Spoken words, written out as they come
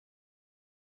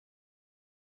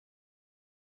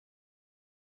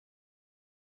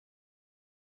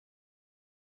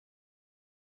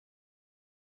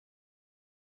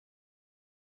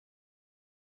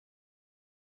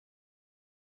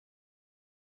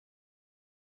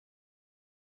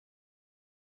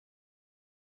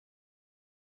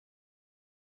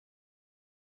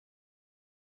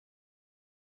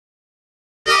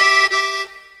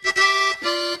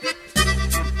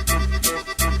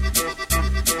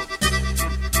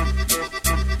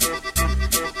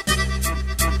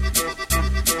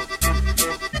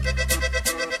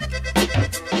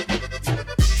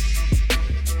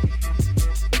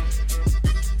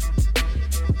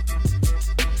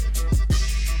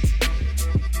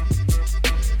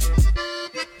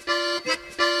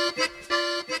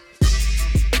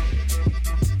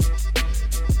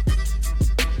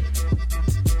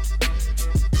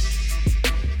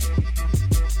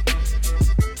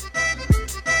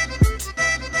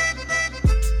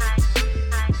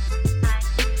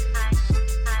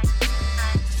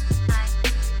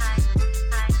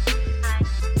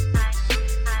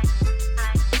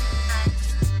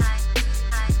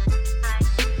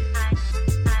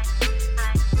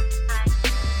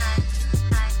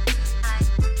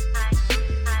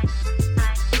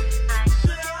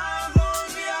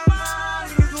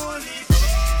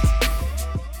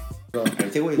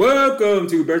take away. Welcome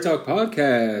to Bear Talk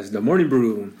Podcast, the Morning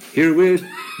Brew. Here with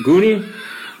Goonie,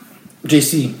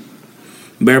 JC,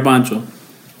 Bear Pancho.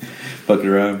 Fuck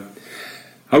around.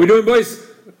 How we doing, boys?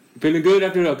 Feeling good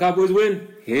after the Cowboys win?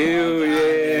 Hell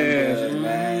yeah,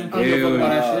 man. Hell Oh,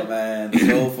 man.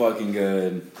 So fucking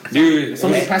good. dude.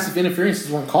 some of the passive interferences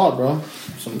weren't called, bro.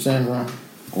 That's what I'm saying, bro.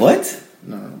 What?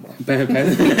 No, bro. Bad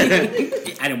pass.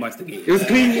 I didn't watch the game. It was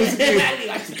clean.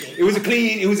 It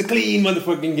was a clean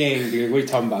motherfucking game, dude. What are you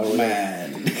talking about?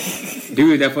 Man.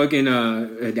 Dude, that fucking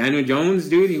Daniel Jones,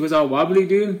 dude, he was all wobbly,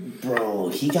 dude. Bro,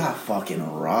 he got fucking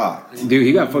rocked. Dude,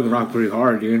 he got fucking rocked pretty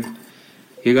hard, dude.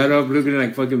 He got up looking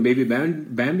like fucking baby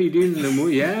Bambi, dude, in the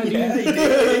movie. Yeah, dude. Yeah, he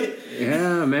did.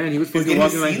 Yeah, man. He was He's fucking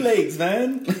getting walking sea like... legs,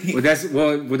 man.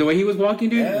 With the way he was walking,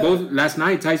 dude. Yeah. Both last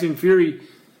night, Tyson Fury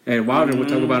and Wilder, we'll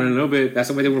talk about it in a little bit. That's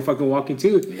the way they were fucking walking,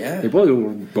 too. Yeah. They were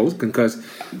both concussed.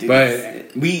 Dude,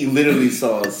 But, we literally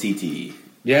saw CTE.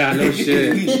 yeah, no We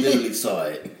shit. literally saw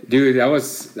it. Dude, that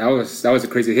was a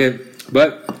crazy hit.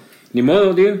 But, ni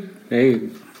modo, dude. Hey,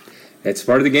 that's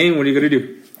part of the game. What are you going to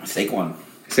do? Saquon,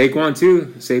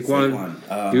 too.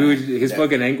 Saquon. Dude, his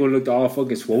fucking ankle looked all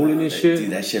fucking swollen and shit. Dude,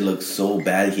 that shit looked so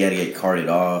bad. He had to get carted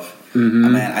off.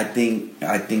 Mm-hmm. Man, I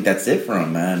think that's it for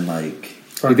him, man. Like,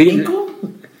 For You think- ankle?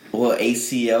 well,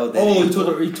 ACL. Oh,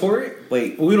 ankle. he tore it?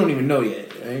 Wait, Well, we don't even know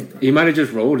yet, right? He might have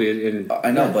just rolled it. And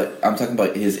I know, but I'm talking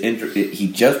about his injury. He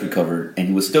just recovered, and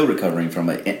he was still recovering from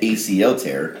an ACL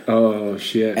tear. oh,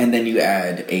 shit. And then you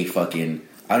add a fucking.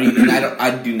 I do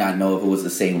not know if it was the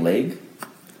same leg.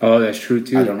 Oh, that's true,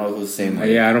 too. I don't know if it was the same leg.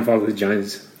 Yeah, I don't follow the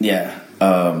Giants. Yeah.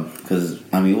 Because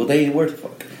they were the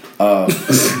fuck.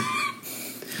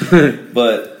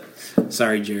 But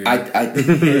Sorry, Jerry. but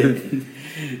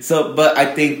I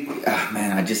think,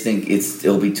 man, I just think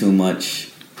it'll be too much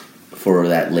for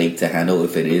that leg to handle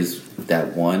if it is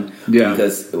that one. Yeah.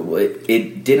 Because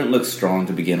it didn't look strong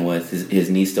to begin with. His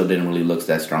knee still didn't really look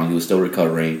that strong. He was still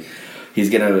recovering. He's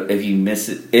gonna, if you miss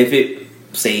it, if it,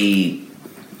 say,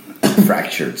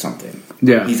 fractured something,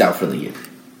 Yeah. he's out for the year.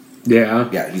 Yeah.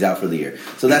 Yeah, he's out for the year.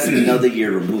 So that's another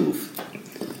year removed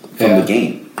from Yeah. the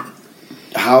game.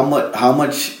 How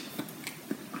much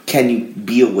can you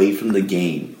be away from the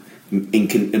game in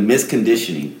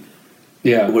misconditioning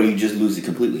Yeah. where you just lose it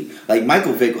completely? Like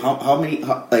Michael Vick, how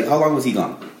long was he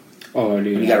gone Oh, when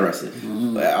dude. he got arrested?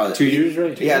 2 years,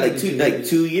 right? Yeah, like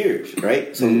 2 years,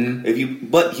 right? So Mhm.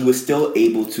 but he was still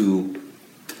able to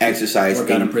exercise.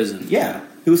 Work out of prison. Yeah,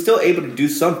 he was still able to do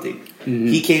something. Mhm.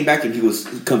 He came back and he was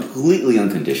completely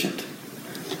unconditioned.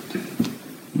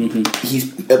 Mm-hmm. He's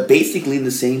basically in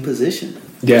the same position.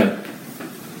 Yeah.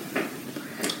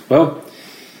 Well,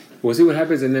 we'll see what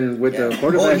happens, and then with the Well,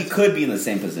 quarterback, he could be in the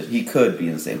same position. He could be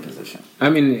in the same position. I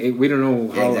mean, we don't know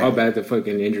Yeah, how exactly. bad the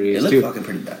fucking injury It is looked too. fucking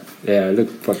pretty bad. Yeah, it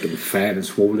looked fucking fat and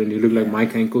swollen. He looked like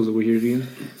Mike ankles over here, dude.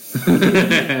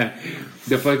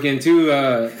 The fucking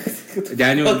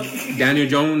Daniel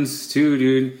Jones too,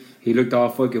 dude. He looked all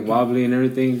fucking wobbly and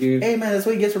everything, dude. Hey man, that's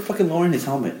what he gets for fucking lowering his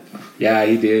helmet. Yeah,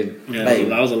 he did. Yeah, Hey.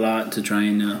 that was a lot to try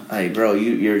and. Hey, bro,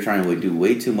 you're trying to do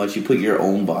way too much. You put your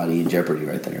own body in jeopardy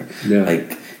right there. Yeah.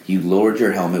 Like, you lowered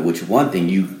your helmet, which one thing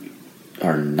you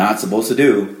are not supposed to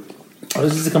do. Oh,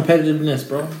 this is the competitiveness,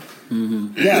 bro.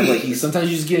 Yeah, but he's Sometimes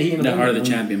you just get hit in The heart of the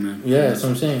moment. champion, man. Yeah, that's what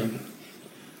I'm saying.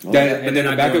 well, That, yeah, and then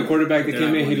the not backup going- quarterback that they're came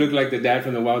not in, he going. looked like the dad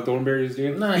from the Wild Thornberries,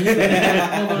 dude. Nah, he's like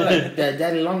that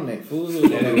Daddy Longneck, fool.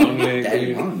 Daddy long neck, Daddy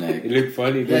dude. long neck. He looked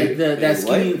funny, Like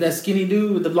dude. that skinny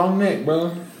dude with the long neck,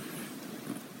 bro.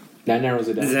 That narrows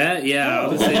it down. Is that? Yeah, I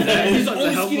was gonna say that. He's the The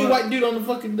only help skinny bar? white dude on the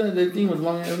fucking the thing with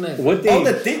long ass neck. What Oh, thing?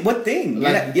 the thing? What thing?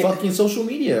 Like Yeah. fucking social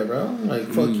media, bro. Like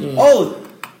fucking.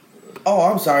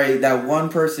 Oh, I'm sorry. That one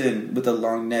person with the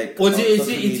long neck. Well, on it's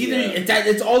social media. either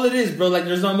it's all it is, bro. Like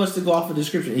there's not much to go off of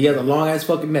description. He has a long ass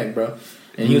fucking neck, bro,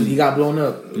 and he got blown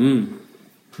up.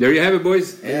 There you have it,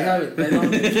 boys. There you have it. Daddy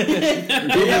long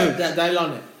neck. Daddy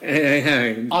long neck.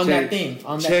 On that thing.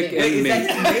 On that check thing. Wait, is Amen.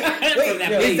 that his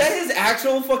name? Wait, is that his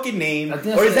actual fucking name, I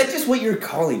think or is that's that just what you're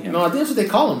calling him? No, I think that's what they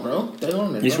call him, bro. Daddy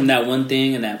long neck. He's bro. from that one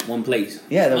thing and that one place.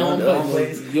 Yeah, the No, one but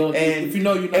place. you don't- And if you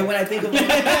know, you know. And when I think of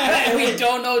We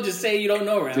don't know. Just say you don't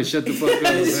know, right? Just shut the fuck up.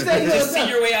 Just see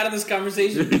your way out of this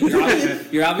conversation.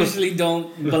 You obviously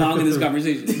don't belong in this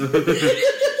conversation.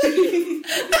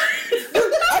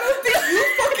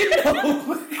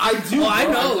 I do. Oh, I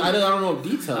bro. know. I don't know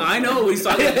details. I know what he's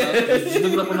talking about. Just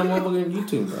look it up on the motherfucking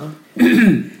YouTube, bro.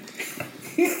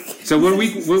 So what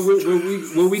week is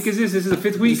this? This is the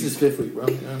fifth week. This is 5th week, bro.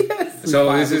 Yeah.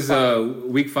 So this is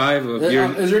week 5 of Is year.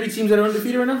 there any teams that are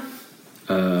undefeated right now?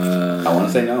 I want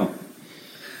to say no.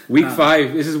 Week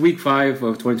 5. This is week 5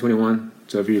 of 2021.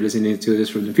 So if you're listening to this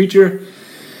from the future,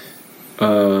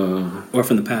 Or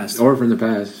from the past. I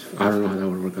don't know how that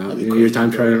would work out. Your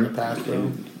time traveler.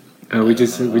 We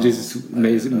just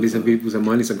made some people some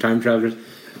money, some time travelers.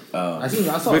 I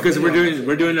saw because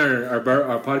we're doing our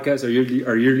podcast,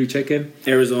 our yearly check-in.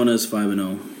 Arizona's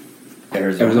 5-0.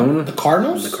 Arizona? The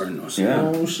Cardinals? The Cardinals. Yeah.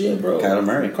 Oh shit, bro. Kyler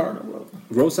Murray. Cardinal, bro.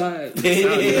 Roadside.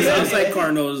 Sounds like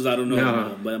Cardinals. I don't know.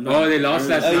 No. But I'm not They lost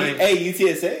last night. Hey,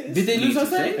 UTSA. Did they lose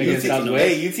last night? Against Southwest.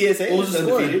 Hey, UTSA was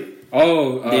undefeated.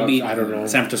 They beat. I don't know.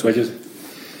 San Francisco.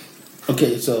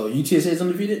 Okay, so UTSA is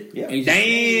undefeated? Yeah.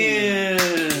 Damn.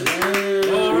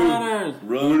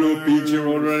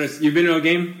 Roadrunners. You been to a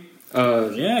game?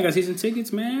 Yeah, I got season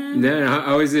tickets, man. Yeah,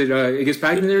 how is it? It gets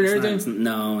packed in there and everything?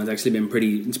 No, it's actually been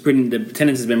pretty. The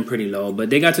attendance has been pretty low, but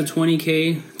they got to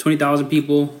 20,000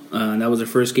 people. That was their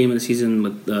first game of the season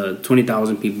with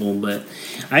 20,000 people. But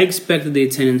I expect that the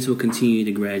attendance will continue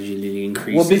to gradually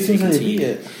increase. What big teams did they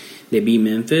beat? They beat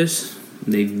Memphis.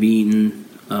 They've beaten.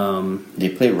 They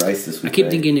play Rice this week. I keep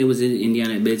thinking it was in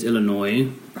Indiana, but it's Illinois.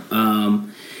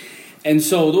 And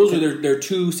so those are their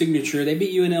two signature. They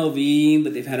beat UNLV,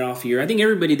 but they've had an off year. I think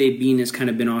everybody they've beaten has kind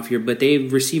of been off year, but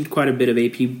they've received quite a bit of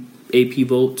AP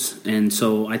votes. And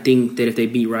so I think that if they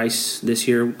beat Rice this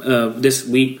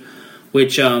week,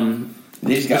 which they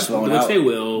just got blown out. They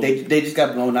will. They just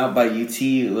got blown out by UT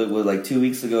like 2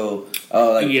 weeks ago.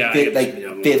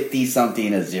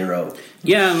 50-something-0.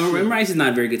 Yeah, Rice is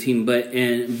not a very good team, but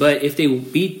if they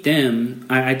beat them,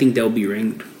 I think they'll be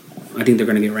ranked. I think they're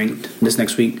going to get ranked this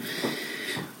next week,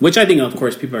 which I think, of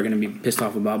course, people are going to be pissed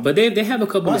off about. But they have a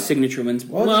couple of signature wins.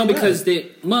 Because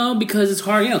it's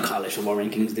hard. College football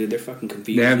rankings, dude. They're fucking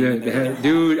confused.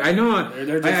 Dude, I know. I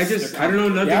don't know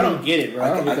nothing. Yeah, I don't get it, bro. I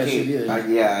don't get that shit either.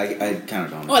 I kind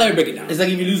of don't know. Oh, let me break it down. It's like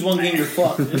if you lose one game, you're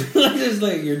fucked. It's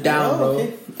like you're down, bro.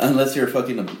 Okay. Unless you're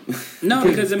fucking... No,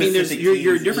 because, I mean,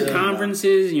 you're different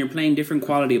conferences, and you're playing different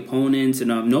quality opponents, and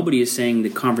nobody is saying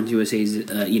that Conference USA is,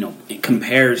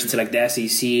 compares to, like, the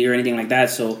SEC or anything like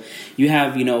that. So you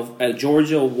have,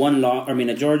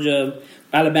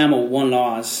 Alabama one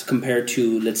loss compared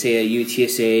to, let's say, a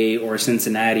UTSA or a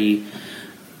Cincinnati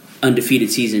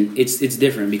undefeated season. It's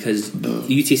different because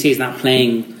UTSA is not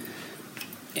playing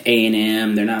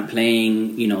A&M. They're not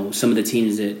playing, some of the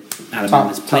teams that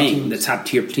Alabama's playing, the top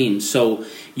tier teams. So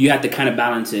you have to kind of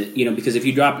balance it, because if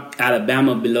you drop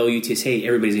Alabama below UTSA,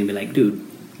 everybody's gonna be like, dude,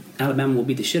 Alabama will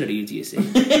beat the shit out of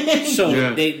UTSA. So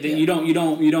you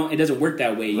don't. It doesn't work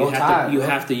that way. You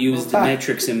have to use the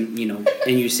metrics and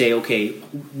and you say, okay,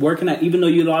 where can I? Even though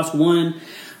you lost one,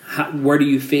 where do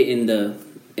you fit in the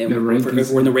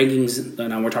rankings? We're in the rankings.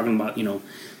 Now we're talking about the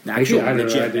actual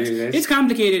legit. It's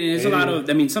complicated and it's a lot of.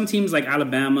 I mean, some teams like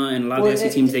Alabama and a lot of the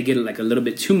SEC teams they get like a little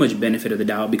bit too much benefit of the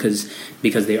doubt because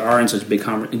they are in such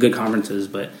good conferences.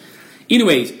 But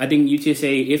anyways, I think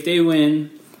UTSA if they win.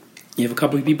 If a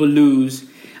couple of people lose,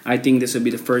 I think this would be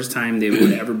the first time they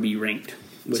would ever be ranked.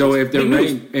 So if they're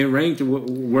ranked,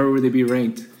 where would they be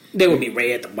ranked? They would be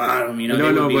right at the bottom,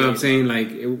 No, but I'm saying like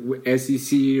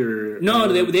SEC or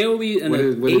they will be in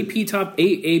the AP top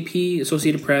 8 AP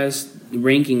Associated Press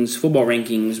rankings, football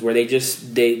rankings, where they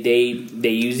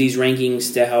use these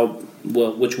rankings to help,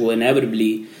 which will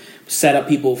inevitably set up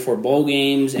people for bowl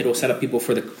games. It'll set up people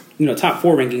for the top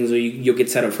 4 rankings, or you'll get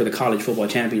set up for the college football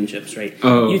championships, right?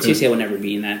 UTSA will never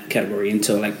be in that category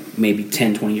until like maybe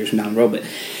 10, 20 years from down the road. But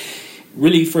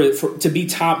really, for to be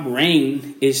top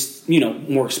ranked is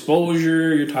more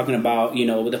exposure. You're talking about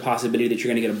with the possibility that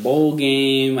you're going to get a bowl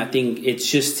game. I think it's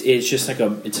just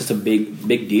a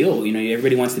big deal.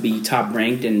 Everybody wants to be top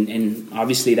ranked, and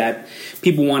obviously that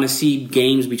people want to see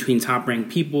games between top ranked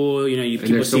people.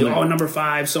 People see number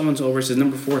 5 so and so versus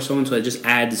number 4 so and so. It just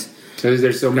adds. So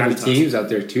there's so many teams out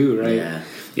there too, right?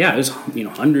 Yeah, there's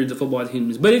hundreds of football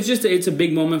teams, but it's a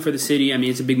big moment for the city. I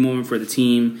mean, it's a big moment for the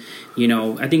team.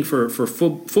 I think for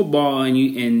football and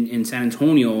in San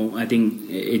Antonio, I think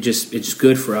it's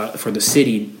good for the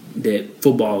city that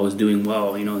football is doing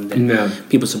well. That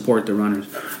people support the runners.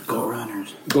 Go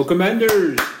Runners! Go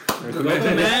Commanders! Hey,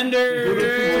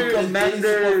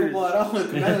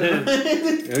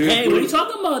 what are you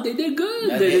talking about? They did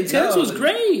good. The attendance was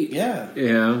great.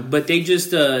 Yeah. But they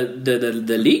just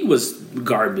the league was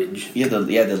garbage. Yeah, the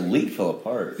league fell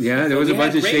apart. Yeah, there was a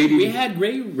bunch of shady. We had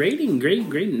great rating,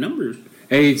 great numbers.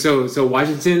 Hey, so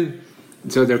Washington.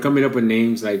 So they're coming up with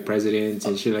names like presidents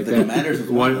and shit like that. Commanders.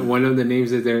 One of the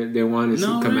names that they want is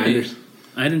Commanders. Right.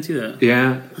 I didn't see that.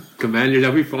 Yeah, Commanders.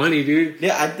 That'd be funny, dude.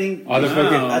 Yeah, I think.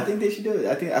 I think they should do it.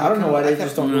 I don't know why they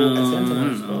just don't go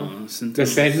Sentinels. The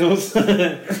Sentinels,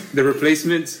 the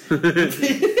replacements,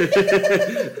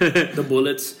 the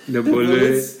bullets.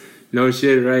 No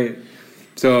shit, right?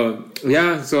 So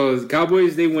yeah, so the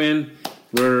Cowboys they win.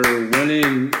 We're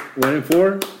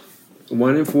 1-4.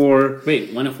 1-4.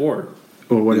 Wait, 1-4. Or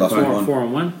 1-5.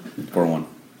 4-1. 4-1.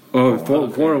 Oh,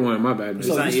 4-1. My bad.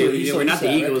 We're not the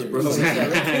Eagles, bro.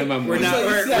 We're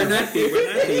not the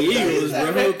Eagles,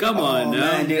 bro. Come on, now.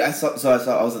 Man, dude, I was at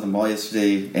the mall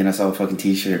yesterday and I saw a fucking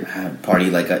T-shirt. Party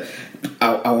like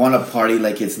I want to party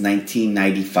like it's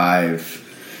 1995.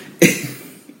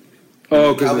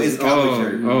 Oh, because it's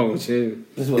shirt. Oh, shit.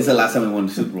 It's the last time we won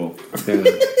the Super Bowl.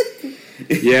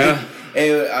 Yeah.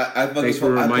 Hey, Thanks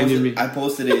for reminding me. I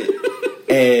posted it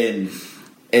and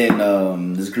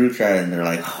this group chat, and they're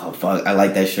like, "Oh fuck, I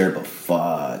like that shirt, but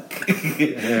fuck,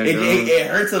 it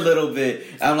hurts a little bit."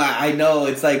 I'm like, I know,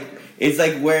 it's like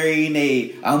wearing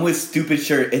I'm with stupid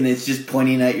shirt, and it's just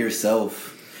pointing at yourself.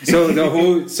 So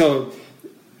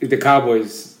the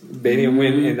Cowboys, they didn't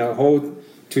win in the whole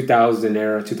 2010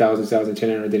 era,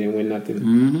 they didn't win nothing.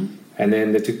 Mm-hmm. And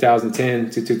then the 2010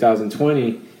 to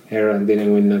 2020 era, they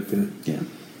didn't win nothing. Yeah.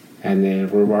 And then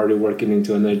we're already working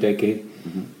into another decade.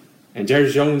 Mm-hmm. And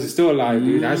Jerry Jones is still alive,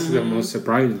 dude. That's the most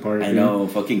surprising part. I know.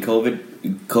 Fucking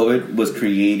COVID was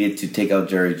created to take out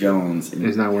Jerry Jones.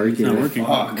 It's not working. It's not working.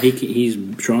 Fuck. He's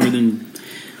stronger than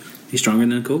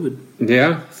COVID.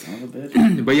 Yeah. Son of a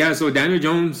bitch. But yeah, so Daniel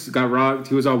Jones got rocked.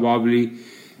 He was all wobbly.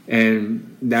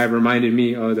 And that reminded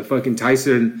me of the fucking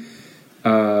Tyson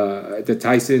Wilder.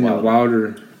 Tyson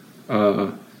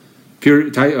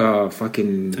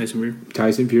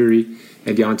Fury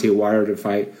and Deontay Wilder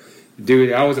fight.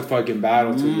 Dude, that was a fucking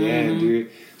battle to the end,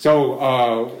 dude.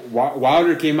 So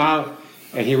Wilder came out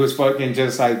and he was fucking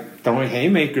just like throwing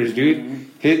haymakers,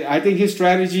 dude. I think his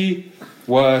strategy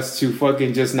was to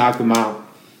fucking just knock him out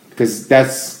because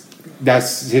that's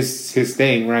his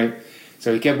thing, right?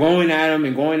 So he kept going at him,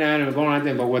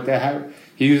 but what the hell?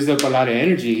 He used up a lot of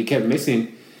energy. He kept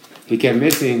missing,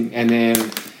 and then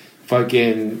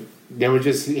fucking they were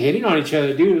just hitting on each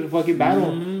other, dude. It was a fucking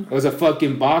battle. It was a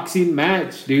fucking boxing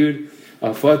match, dude.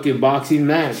 A fucking boxing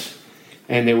match.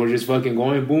 And they were just fucking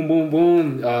going boom, boom,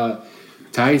 boom.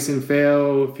 Tyson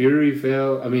fell. Fury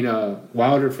fell.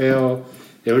 Wilder fell.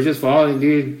 They were just falling,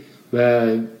 dude.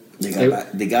 But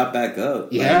they got back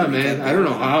up. Yeah, man. I don't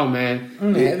know how, man.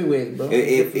 Heavyweight, bro.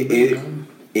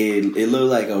 It looked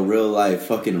like a real life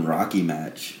fucking Rocky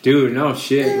match. Dude, no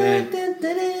shit, man.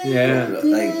 Yeah.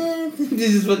 Like, they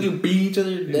just fucking beat each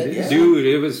other to death. Yeah. Dude,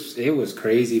 it was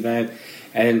crazy, man.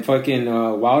 And fucking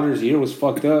Wilder's ear was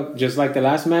fucked up, just like the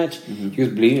last match. Mm-hmm. He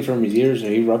was bleeding from his ears, or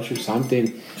he ruptured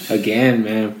something again,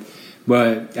 man.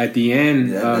 But at the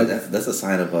end, that's a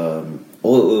sign of it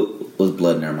was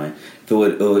blood. Never mind.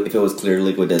 If it was clear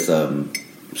liquid, that's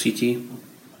CT.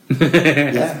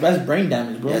 That's brain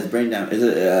damage, bro. Yeah, it's brain damage.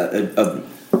 It's a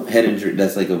head injury.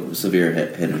 That's like a severe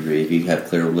head injury. If you have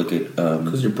clear liquid,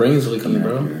 because your brain's leaking,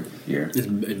 bro. It's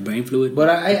brain fluid. But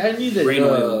I knew that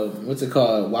what's it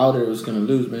called? Wilder was gonna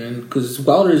lose, man. Because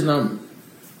Wilder is not.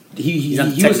 He's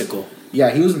not technical. He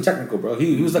wasn't technical, bro.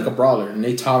 He was like a brawler, and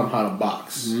they taught him how to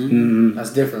box. Mm-hmm.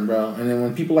 That's different, bro. And then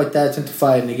when people like that tend to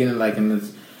fight, and they get in a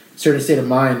certain state of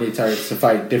mind, they start to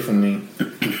fight differently.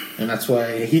 And that's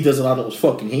why he does a lot of those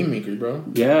fucking haymakers, bro.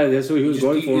 Yeah, that's what he was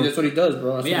going for. That's what he does,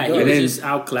 bro. He was just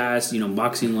outclassed,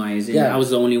 boxing wise. And that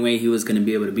was the only way he was going to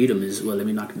be able to beat him. Let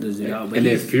me knock this dude out. But and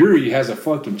then Fury has a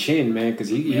fucking chin, man, because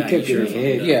he kept getting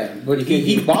hit. Yeah, but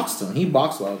he boxed him. He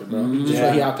boxed Wilder, bro. Just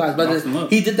why he outclassed. But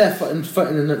he did that in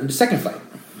the second fight.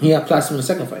 He outclassed him in the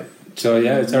second fight. So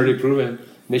yeah, it's already proven.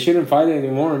 They shouldn't fight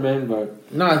anymore, man.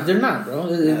 But no, they're not, bro.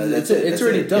 It's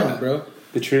already done, bro.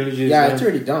 The trilogy. It's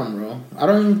already done, bro. I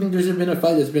don't even think there's been a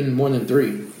fight that's been more than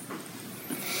 3.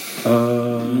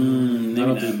 Maybe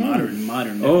not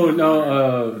modern. Oh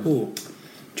no, who?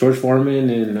 George Foreman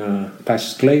and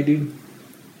Cassius Clay, dude.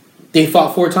 They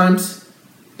fought 4 times.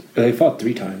 They fought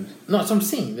 3 times. No, that's what I'm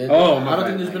saying. I don't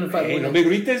think there's been a fight. Hey, no big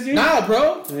ritas, dude. Nah,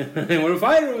 bro. We're a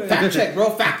fighter. Fact check, bro.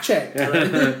 Fact check.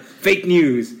 Fake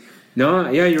news. No,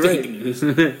 yeah, you're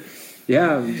right.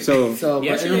 Yeah, so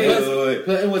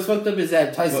but what's fucked up is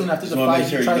that Tyson after the fight,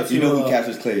 he tried to. You know who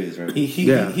Cassius Clay is, right?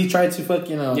 He tried to fuck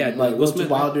Will Smith,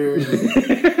 Wilder.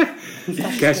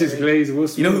 Cassius Clay is Will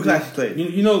Smith. You know who Cassius Clay?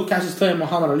 You know Cassius Clay and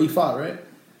Muhammad Ali fought, right?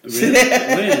 Really?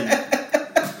 When?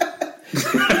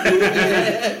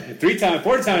 3 times,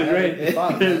 4 times, right?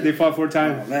 They fought 4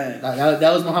 times. Oh, man.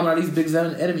 That was Muhammad Ali's big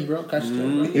enemy, bro. Cassius Clay.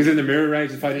 Bro. He was in the mirror, right?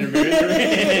 Just fighting in the mirror.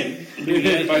 He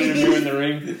was fighting in the mirror in the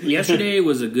ring. Yesterday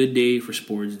was a good day for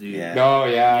sports, dude. Yeah. Oh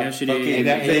yeah. Yesterday, and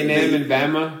that A&M and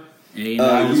Bama. UT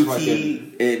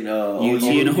and OU.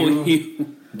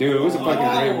 Dude, it was a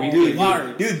fucking great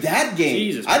weekend. Dude, that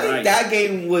game. I think that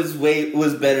game was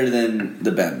better than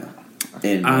the Bama.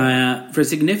 For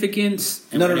significance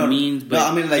and what it means, but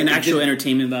I mean, like, in actual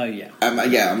entertainment value,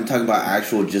 I'm talking about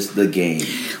actual just the game.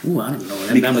 Ooh, I don't know.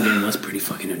 That Bama game was pretty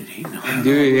fucking entertaining.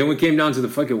 Dude, it came down to the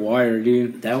fucking wire,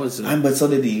 dude. That was. But so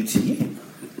did the UT game.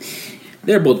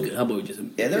 They're both good. How about we just?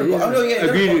 Yeah, they're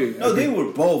both. They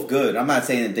were both good. I'm not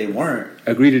saying that they weren't.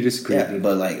 Agree to disagree. Yeah,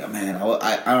 but like, man,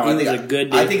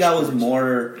 I think I was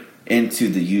more into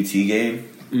the UT game.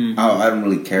 Mm-hmm. I don't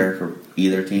really care for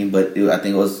either team, but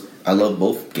I love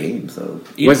both games. So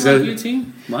what's the UT?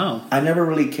 Wow. I never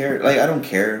really cared. Like, I don't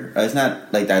care. It's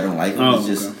not like I don't like them. It's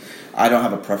just I don't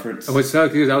have a preference. What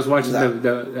sucked is I was watching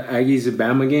the Aggies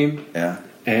Bama game. Yeah.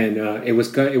 And it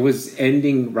was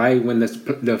ending right when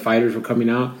the fighters were coming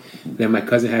out. Then my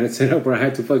cousin had it set up where I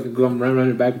had to fucking go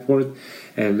running back and forth.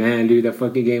 And man, dude, that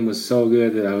fucking game was so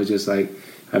good that I was just like,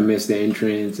 I missed the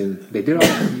entrance, and they did all.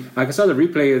 I saw the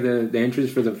replay of the entrance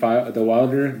for the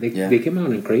Wilder. They came out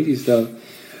in crazy stuff.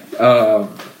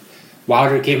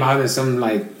 Wilder came out in some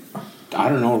like, I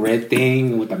don't know, red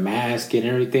thing with a mask and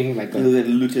everything, like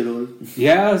luchador.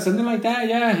 Yeah, something like that.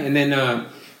 Yeah, and then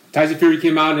Tyson Fury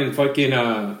came out in fucking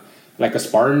like a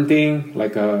Spartan thing,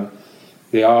 like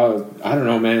they all, I don't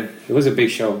know, man. It was a big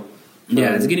show.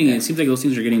 Yeah, it seems like those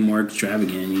things are getting more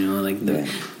extravagant, you know, like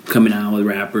coming out with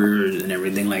rappers and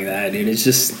everything like that. Dude, it's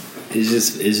just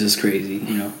crazy,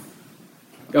 you know.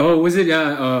 Oh, was it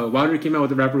Wilder came out with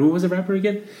the rapper? Who was the rapper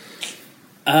again?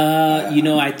 You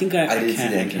know, I think I didn't see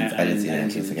the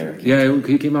entrance. Yeah,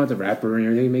 he came out with the rapper and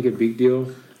everything, make a big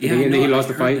deal. Yeah, and then he lost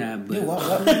the fight.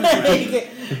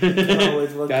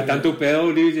 Tanto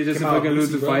pedo, dude. You just fucking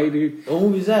lose the fight, dude. What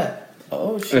movie is that?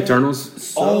 Oh shit!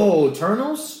 Eternals.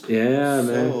 Eternals. Yeah,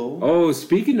 man. Oh,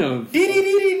 speaking of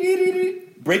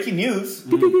breaking news.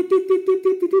 Spurs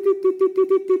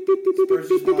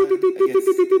just won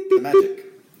against the Magic.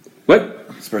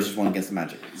 What? Spurs just won against the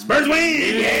Magic. Spurs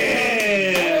win!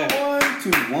 Yeah!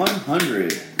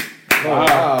 101-100.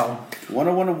 Wow.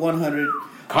 101 to 100.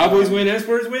 Cowboys win and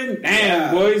Spurs win?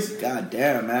 Damn, boys. God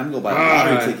damn, man. I'm going to buy a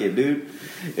lottery ticket, dude.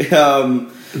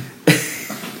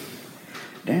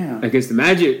 Damn. Against the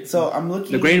Magic. So I'm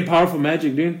looking. The great and powerful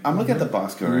Magic, dude. I'm looking at the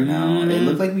box score right now. It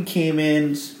looked like we came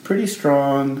in pretty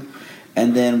strong,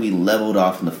 and then we leveled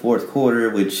off in the fourth quarter,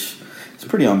 which is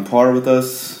pretty on par with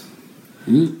us.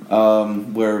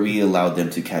 Where we allowed them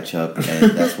to catch up,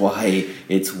 and that's why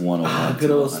it's 101.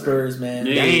 Good old Spurs, man.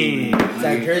 Dang. It's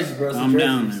like jersey, bro. I'm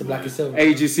down. It's the black and silver. Hey,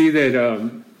 did you see that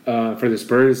for the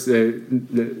Spurs,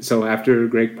 so after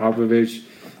Greg Popovich,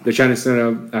 they're trying to set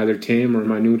up either Tim or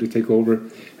Manu to take over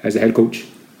as a head coach?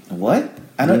 What?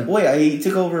 I don't. Wait, he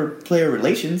took over player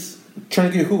relations.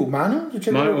 Trying to get who? Manu?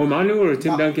 Manu or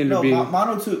Tim Duncan? No,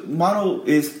 Manu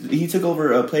he took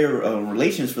over player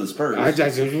relations for the Spurs.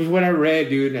 This was what I read,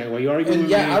 dude. Now, you arguing?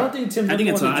 Yeah, I don't think Tim. I think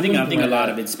a lot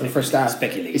of it's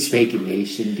speculation. It's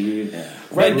speculation, dude. Yeah.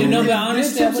 Right? No, but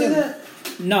honestly, Did Tim say that?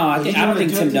 No, I don't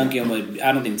think Tim Duncan would.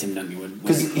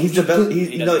 Because he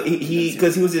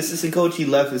was the assistant coach. He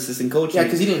left assistant coach. Yeah,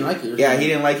 because he didn't like it. Yeah, he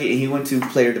didn't like it, and he went to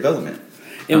player development.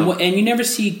 And you never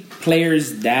see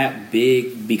players that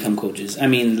big become coaches.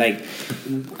 Jason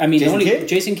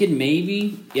Kidd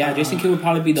maybe. Yeah, Jason Kidd would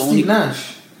probably be the only. Steve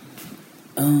Nash.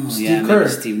 Oh, Steve Kerr.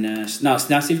 Steve Nash. No, it's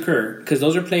not Steve Kerr, because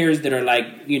those are players that are like,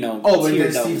 you know. Oh, but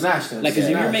then Steve Nash. Like,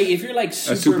 if you're like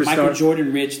super Michael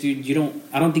Jordan rich, dude,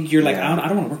 I don't think you're like, I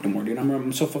don't want to work no more, dude.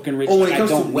 I'm so fucking rich. Oh, when it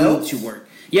comes I don't need to work.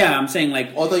 Yeah, I'm saying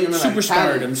like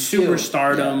superstardom,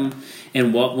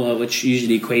 and which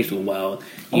usually equates with wealth.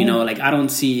 You know, like I don't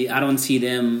see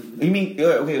them. You mean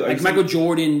like Michael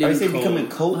Jordan? Are you saying becoming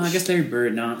coach? I guess Larry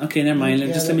Bird. No, okay, never mind. Let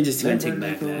me just take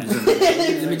back that.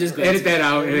 Let me just edit that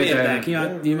out. Edit that back.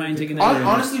 Do you mind taking that?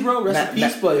 Honestly, bro, rest in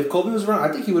peace. But if Kobe was around,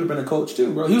 I think he would have been a coach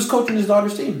too, bro. He was coaching his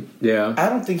daughter's team. Yeah, I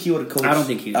don't think he would have coached. I don't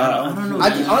think he. I don't know. I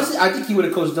think he would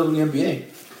have coached WNBA.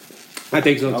 I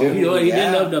think so too. He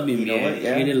did love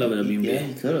WNBA. He did love WNBA. Yeah,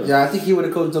 he could have. Yeah, I think he would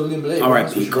have coached WNBA.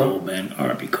 R.I.P. Cole, man.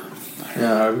 R.I.P. Cole.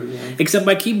 Yeah. Except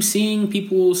I keep seeing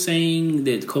people saying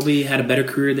that Kobe had a better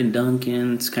career than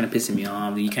Duncan. It's kind of pissing me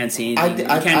off. You can't say anything.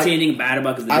 Say anything bad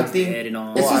about because of the head and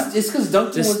all. It's because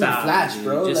Duncan wasn't flash,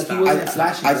 bro. Like he wasn't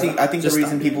flashy. I think the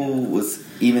reason people was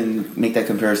even make that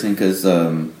comparison because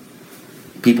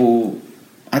people.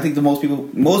 I think most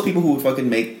people who would fucking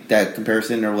make that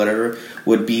comparison or whatever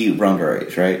would be around our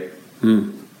age, right?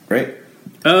 Right?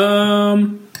 I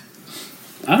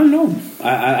don't know.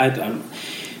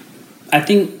 I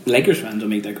think Lakers fans will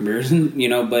make that comparison, you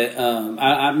know. But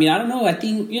I mean, I don't know. I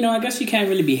think, you know, I guess you can't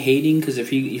really be hating because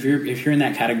if you're in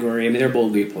that category, I mean, they're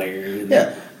both great players.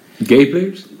 Yeah. Gay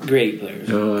players? Great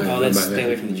players. Oh, let's stay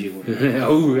away from the G word.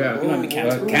 Oh, yeah. We might be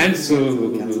canceled.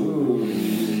 Cancel.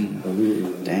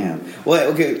 Damn.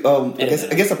 Well, okay.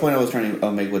 I guess the point I was trying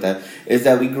to make with that is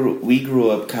that we grew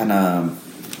up kind of.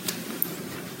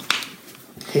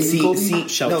 Seeing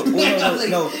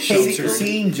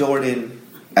Jordan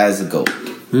as a GOAT.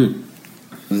 I'm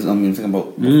thinking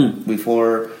about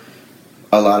before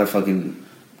a lot of fucking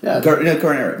current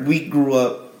era. We grew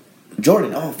up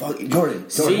Jordan. Oh fuck, Jordan.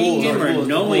 Seeing him or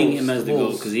knowing him as the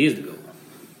GOAT because he is the GOAT.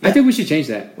 Yeah. I think we should change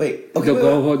that. Wait, okay. The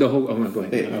whole. Oh, go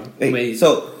ahead. Wait.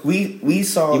 So we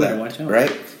saw that,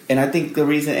 right? And I think the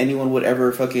reason anyone would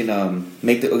ever fucking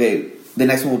make the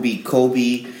next one will be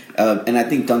Kobe. And I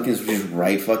think Duncan's just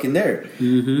right fucking there.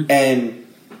 Mm-hmm. And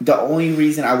the only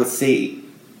reason I would say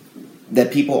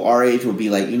that people our age would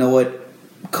be like, you know what,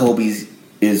 Kobe's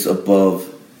is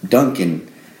above Duncan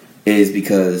is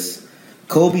because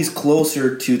Kobe's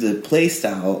closer to the play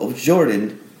style of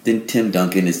Jordan than Tim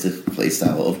Duncan is to the play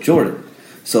style of Jordan.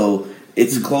 So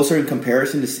it's closer in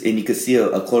comparison, and you can see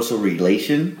a closer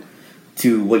relation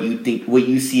to what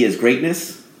you see as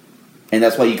greatness, and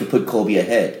that's why you could put Kobe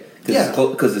ahead.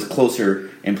 Because it's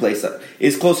closer in place.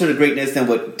 It's closer to greatness than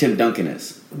what Tim Duncan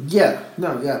is. Yeah,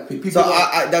 no, yeah. So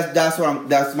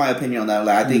that's my opinion on that.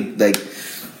 Like, I think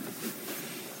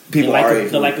people are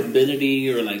the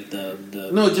likability or like the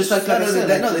just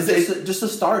the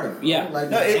stardom. Yeah,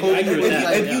 like I agree with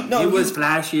that. He was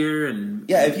flashier and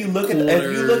if you look at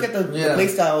the play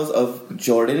styles of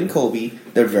Jordan and Kobe,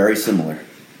 they're very similar.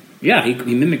 Yeah, he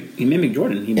mimicked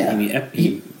Jordan.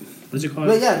 What's it called?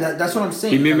 But that's what I'm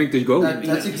saying. He mimicked the GOAT.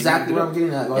 That's exactly what I'm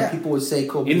getting at. A lot of people would say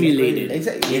Kobe emulated.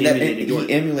 Exactly.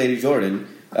 He emulated Jordan.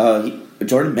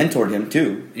 Jordan mentored him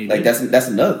too. Like that's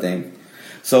another thing.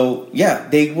 So yeah,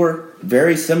 they were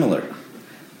very similar.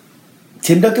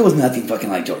 Tim Duncan was nothing fucking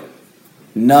like Jordan.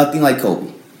 Nothing like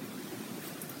Kobe.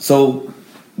 So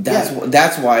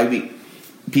that's why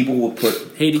people will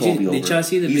put. Hey, did y'all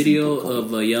see the video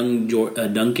of a young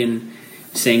Duncan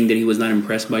saying that he was not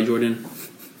impressed by Jordan?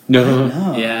 No.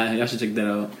 Yeah, y'all should check that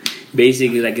out.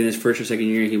 Basically, like in his first or second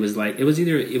year, he was like, it was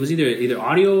either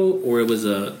audio or it was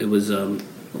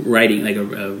writing, like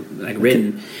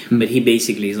written. But he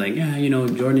basically is like, yeah,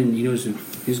 Jordan,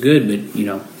 he's good, but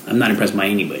I'm not impressed by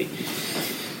anybody.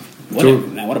 What a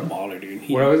baller, dude.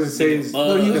 What I was saying is,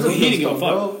 he was a beast,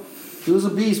 bro. He was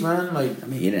a beast, man. Like, I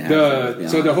mean, he didn't have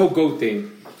so the whole GOAT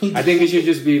thing. I think it should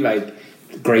just be like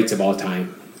greats of all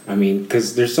time. I mean,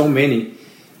 because there's so many.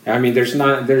 I mean, there's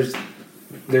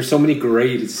so many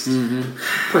grades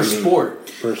per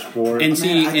sport. And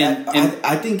see,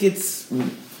 I think it's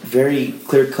very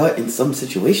clear cut in some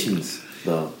situations,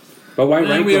 though. But why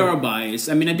rank we are biased.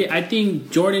 I mean, I think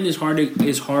Jordan is hard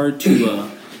to.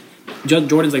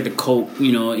 Jordan's like the Colt,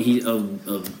 he's a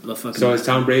fucking. So is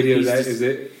Tom Brady? Is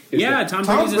it? Tom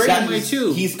Brady's the same way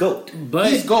too. He's GOAT. But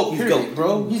he's GOAT. Period,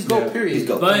 bro. He's GOAT. Period. He's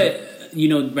GOAT. But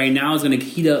right now it's going to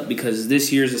heat up because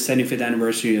this year is the 75th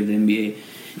anniversary of the NBA.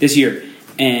 This year,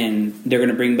 and they're going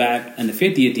to bring back in the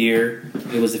 50th year.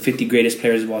 It was the 50 greatest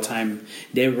players of all time.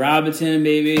 Dave Robinson,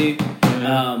 baby.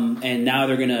 And now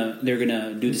they're gonna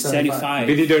do the 75.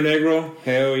 Vinny Del Negro,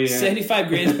 hell yeah. 75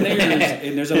 greatest players,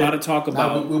 and there's a lot of talk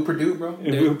about. Will Purdue, bro.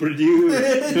 Will Purdue.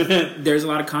 There's a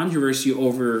lot of controversy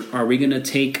over: are we gonna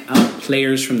take out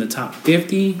players from the top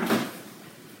 50?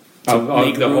 Of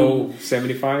the whole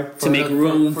 75? To make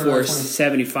room for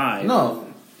 75. No.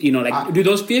 Do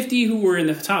those 50 who were in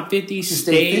the top 50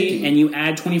 stay and you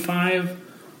add 25?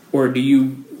 Or do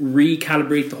you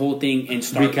recalibrate the whole thing and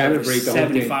start recalibrate the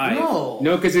 75?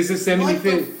 No, because it's a 75th. What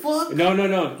the fuck? No.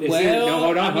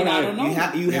 Hold on. I don't know. You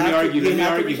have to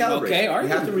recalibrate. Okay, argue.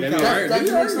 You have to recalibrate. That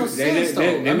makes no sense,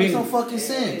 though. That makes no fucking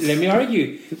sense. Let me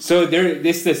argue. So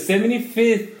this is the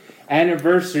 75th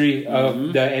anniversary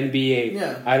of the NBA.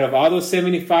 Yeah. Out of all those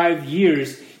 75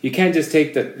 years, you can't just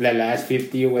take the last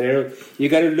 50 or whatever. You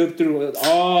got to look through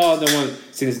all the ones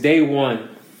since day one.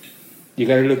 You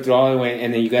got to look through all the way,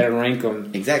 and then you got to rank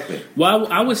them. Exactly.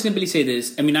 Well, I would simply say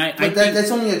this. I mean,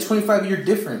 that's only a 25-year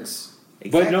difference.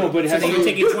 Exactly. But so you're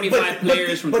taking 25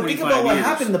 players from 25 years. But think about what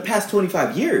happened in the past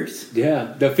 25 years.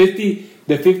 Yeah, the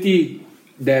 50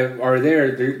 that are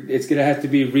there, it's gonna have to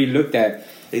be re-looked at.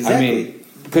 Exactly.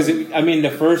 Because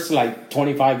the first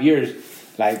 25 years,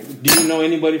 do you know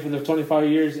anybody from the 25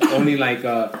 years? Only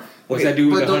what's that do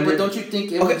with the 100? But don't you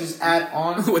think it would just add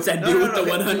on? What's that do with the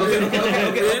 100?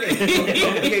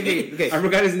 Okay. I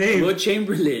forgot his name. Will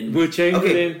Chamberlain.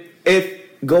 Okay. If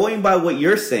going by what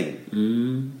you're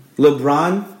saying,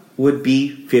 LeBron would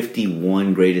be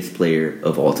 51 greatest player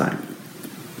of all time.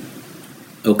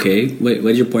 Okay. Wait,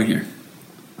 what is your point here?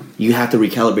 You have to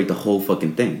recalibrate the whole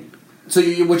fucking thing. So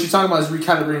what you're talking about is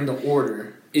recalibrating the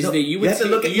order. is that you would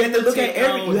look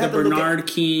at Bernard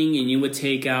King, and you would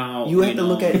take out. You have to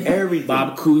look at everything.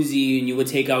 Bob Cousy, and you would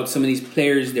take out some of these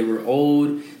players that were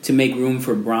old to make room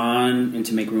for Bron and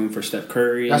to make room for Steph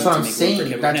Curry. That's what I'm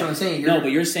saying. No,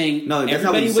 but you're saying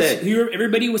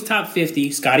everybody was top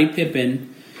 50. Scottie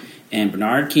Pippen and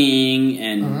Bernard King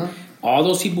and all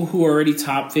those people who are already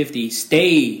top 50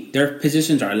 stay. Their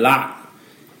positions are locked.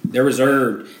 They're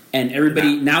reserved, and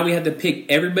everybody. Now we have to pick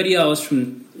everybody else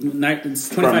from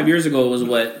 25 years ago. Was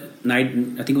what? I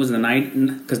think it was in the night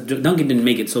because Duncan didn't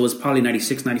make it, so it was probably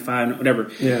 96, 95,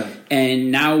 whatever. Yeah.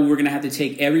 And now we're gonna have to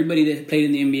take everybody that played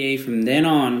in the NBA from then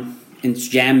on and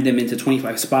jam them into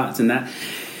 25 spots, and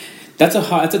that's a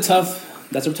tough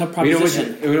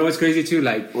proposition. You know what's crazy too?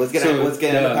 Like what's gonna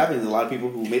end up happening is a lot of people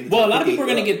who made the a lot of people are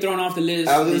gonna get thrown off the list.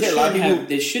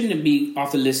 They shouldn't be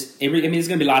off the list. It's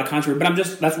gonna be a lot of controversy.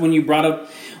 But that's when you brought up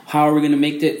how are we gonna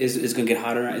make it? It's gonna get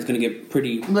hotter. It's gonna get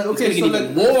pretty. More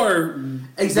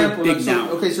example. Big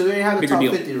now. So there you have the top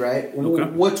 50, right? Okay.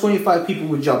 What 25 people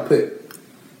would y'all pick?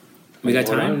 We got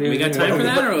time. We got time for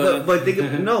that, but think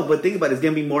about it. It's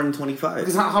gonna be more than 25.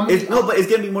 Because how many? But it's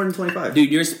gonna be more than 25.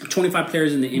 Dude, there's 25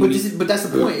 players in the NBA. But that's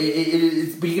the point.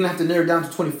 But you're gonna have to narrow it down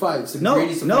to 25. It's you're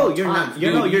not.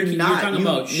 You're talking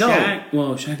about Shaq.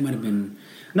 Well, Shaq might have been.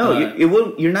 No, it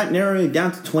won't. You're not narrowing it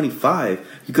down to 25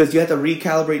 because you have to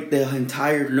recalibrate the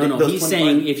entire. No. He's 25.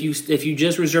 Saying if you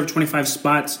just reserve 25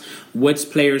 spots,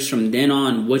 which players from then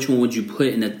on, which one would you put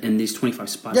in these 25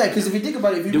 spots? Yeah, because if you think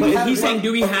about it, do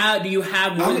you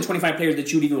have more than 25 players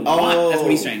that you'd even want? That's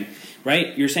what he's saying,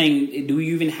 right? You're saying, do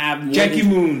you even have more Jackie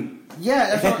Moon?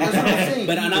 Yeah, that's what I'm saying.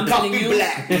 But I'm telling you,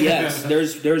 yes,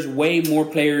 there's way more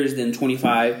players than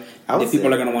 25 that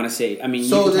people are going to want to say. I mean,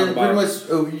 so then pretty much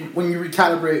when you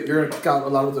recalibrate, you're going to kick out a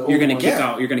lot of the. You're going to kick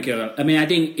out. You're going to kick out. I mean, I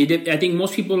think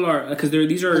most people are because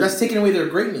these are. But that's taking away their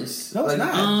greatness. No, it's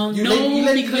not. You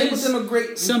label them a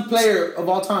great player of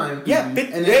all time. Yeah,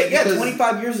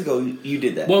 25 years ago you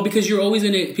did that. Well, because you're always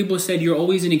going to. People said you're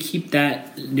always going to keep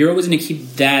that. You're always going to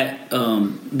keep that.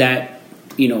 That.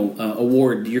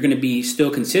 Award, you're going to be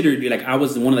still considered. You're like, I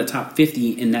was one of the top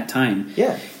 50 in that time.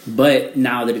 Yeah. But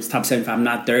now that it's top 75, I'm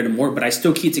not there anymore. But I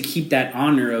still get to keep that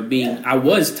honor of being. Yeah. I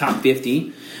was top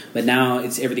 50, but now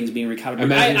everything's being recalibrated.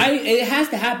 It has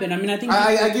to happen. I mean, I think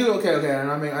I do. Okay. I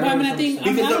think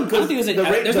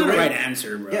there's not a right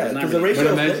answer, bro. Yeah, because the ratio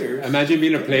of players. Imagine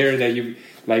being a player that you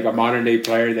like a modern day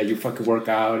player that you fucking work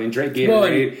out and drink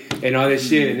Gatorade and all this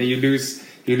shit, and then you lose.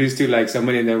 You lose to like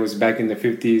somebody that was back in the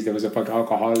 50s that was a fucking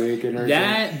alcoholic and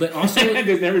that, but also that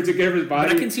never took care of his body.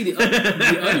 But I can see the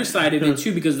other side of it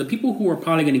too, because the people who are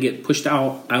probably going to get pushed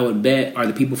out, I would bet, are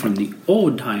the people from the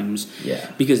old times. Yeah,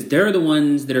 because they're the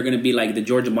ones that are going to be like the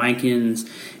George Michaels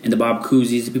and the Bob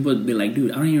Cousy's. The people would be like,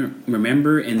 dude, I don't even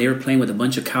remember, and they were playing with a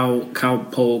bunch of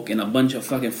cowpoke and a bunch of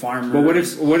fucking farmers. But what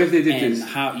if they did this?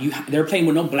 They're playing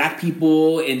with no black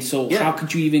people, and so how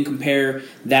could you even compare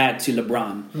that to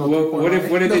LeBron?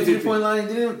 What if they did 3-point line?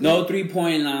 No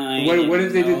 3-point line. What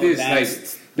if they did this? Like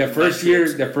the first year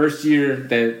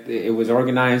that it was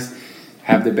organized,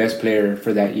 have the best player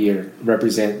for that year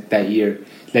represent that year,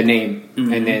 the name,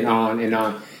 and then on and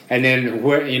on, and then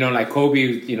where like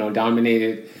Kobe,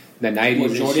 dominated the 90s.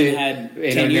 Well, Jordan had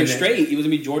 10 years straight. It was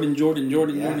gonna be Jordan.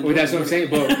 Well, that's what I'm saying.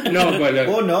 But no, but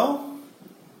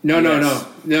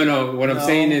no. What I'm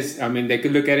saying is, I mean, they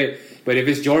could look at it. But if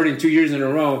it's Jordan 2 years in a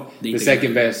row, the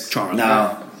second best. Charles.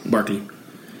 No. Barkley.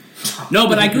 No,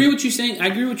 but I agree with you saying. I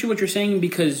agree with what you're saying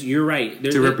because you're right.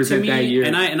 To represent that year,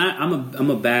 and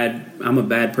I'm a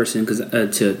bad person because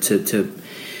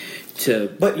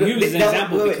but use as an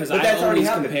example because I always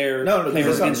compare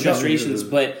players against generations.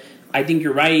 But I think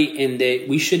you're right in that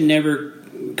we should never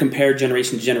compare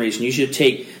generation to generation. You should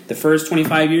take the first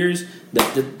 25 years,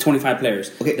 the 25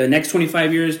 players. Okay. The next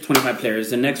 25 years, 25 players.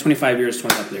 The next 25 years,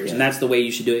 25 players. Yeah. And that's the way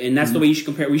you should do it. And that's the way you should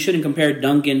compare. We shouldn't compare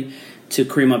Duncan to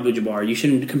Kareem Abdul-Jabbar. You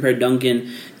shouldn't compare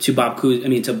Duncan to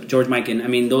to George Mikan. I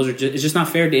mean, those are it's just not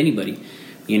fair to anybody,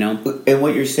 And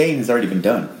what you're saying has already been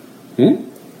done.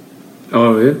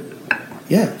 Oh, yeah?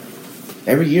 Yeah.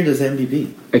 Every year there's an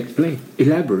MVP. Explain.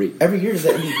 Elaborate. Every year there's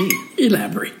an MVP.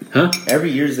 Elaborate. Huh?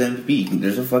 Every year there's an MVP.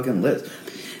 There's a fucking list.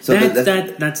 So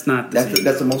that's not that's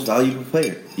the most valuable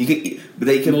player.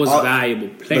 Most valuable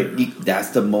player. But that's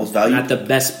the most valuable. Not the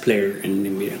best player in the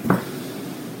NBA.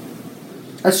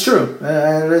 That's true.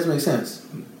 That does make sense.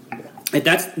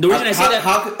 That's the reason I say that.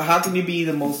 How can you be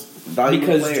the most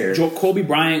valuable player? Because Kobe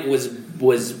Bryant was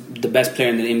the best player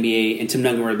in the NBA, and Tim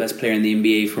Duncan were the best player in the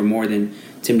NBA for more than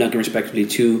Tim Duncan, respectively,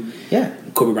 2. Yeah.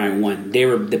 Kobe Bryant 1. They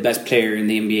were the best player in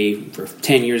the NBA for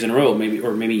 10 years in a row,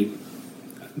 maybe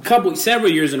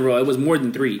several years in a row. It was more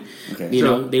than 3. Okay. You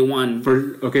know, they won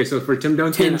so for Tim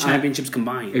Duncan, 10 championships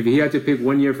combined. If he had to pick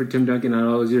 1 year for Tim Duncan out of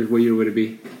all those years, what year would it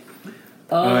be?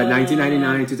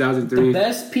 1999, 2003. The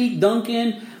best peak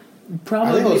Duncan,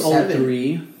 probably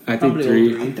 03. I think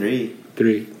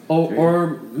 3.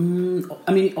 Or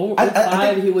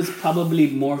 05 he was probably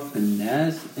more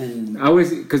finesse and I was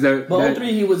because but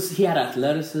 03 he had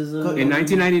athleticism. In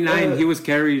 1999 he was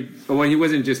carried. Well, he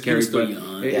wasn't just carried,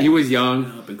 he was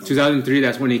young. 2003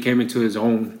 that's when he came into his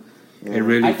own. Yeah. And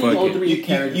really, I think 03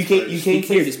 carried. You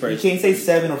can't say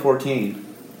 7 or 14.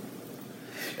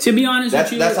 To be honest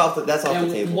with you, that's off the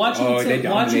table. They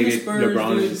dominated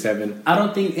LeBron in 7. I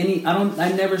don't think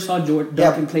I never saw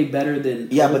Duncan play better than.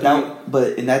 Yeah,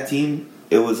 but in that team,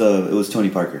 it was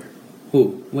Tony Parker.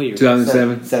 Who? What year?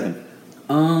 2007. 7.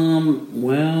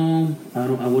 Well, I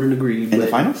wouldn't agree. In the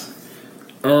finals?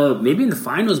 Maybe in the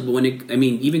finals, but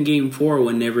even Game 4,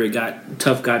 whenever it got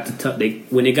tough,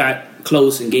 when it got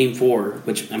close in Game 4,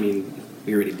 which we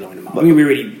already blowing them out. We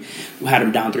already had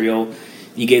them down 3-0.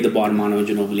 You gave the ball to Manu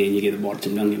Ginobili and you gave the ball to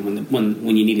Tim Duncan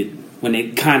when you needed, when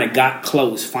it kind of got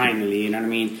close finally. You know what I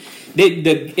mean?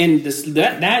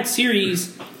 That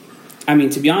series,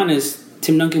 to be honest,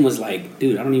 Tim Duncan was like,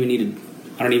 dude, I don't even need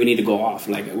to go off.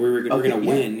 Like we're gonna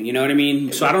win. You know what I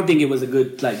mean? So I don't think it was a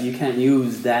good you can't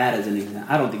use that as an example.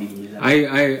 I don't think you can use that.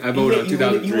 I vote on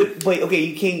 2003.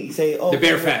 You can't say the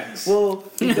bare facts. Well,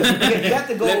 you have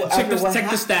to go after check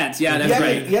the stats. Yeah, that's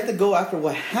right. You have to go after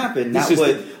what happened, not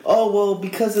what.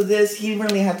 Because of this, he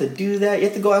really had to do that. You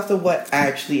have to go after what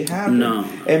actually happened. No.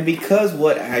 And because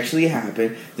what actually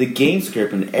happened, the game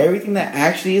script and everything that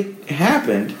actually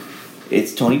happened,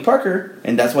 it's Tony Parker,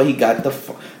 and that's why he got the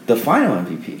final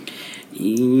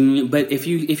MVP. But if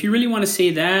you really want to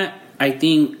say that, I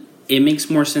think it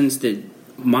makes more sense that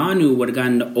Manu would have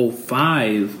gotten the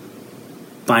 05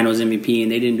 Finals MVP,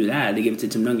 and they didn't do that. They gave it to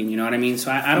Tim Duncan. You know what I mean?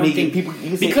 So I don't think people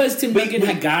because Tim Duncan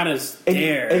had got us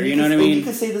there. And you know what I mean? You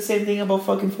could say the same thing about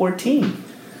fucking 14.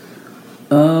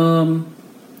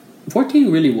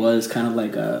 14 really was kind of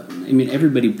like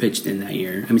everybody pitched in that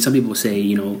year. Some people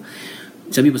say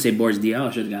Boris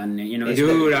Diaw should have gotten it. You know,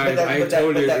 dude, I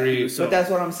totally agree. But that's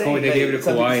what I'm saying. They gave it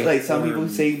to Kawhi. Some people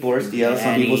say Boris Diaw.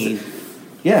 Some people say,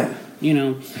 yeah. You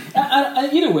know,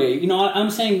 either way,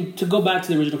 I'm saying to go back to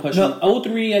the original question.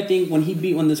 03, I think when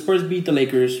the Spurs beat the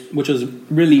Lakers, which was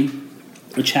really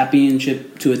a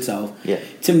championship to itself. Yeah.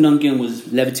 Tim Duncan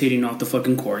was levitating off the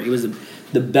fucking court. He was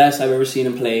the best I've ever seen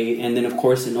him play. And then, of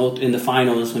course, in the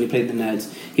finals when he played the Nets,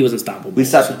 he was unstoppable. We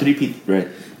stopped the 3-peat, right?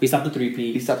 We stopped the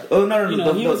 3-peat. He stopped. Oh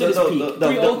no! He was at his peak.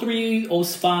 03,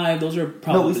 05, those are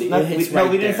probably hits right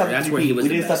we didn't there. Stop the That's 3-peat. where he was. We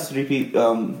didn't stop the 3-peat.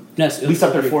 Yes, we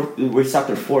stopped their fourth. We stopped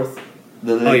their fourth.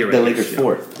 The Lakers'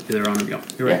 fourth. They're on the go.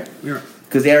 You're right. You're right.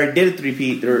 Because they already did a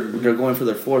 3-peat. They're going for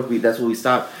their fourth. That's what we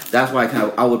stopped. That's why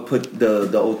I would put the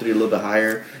 03 a little bit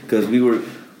higher because we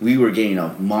were getting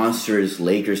a monstrous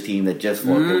Lakers team that just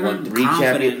won 3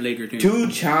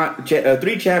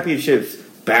 championships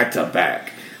back to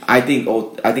back. I think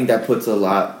that puts a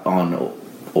lot on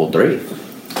 03.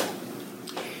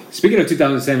 Speaking of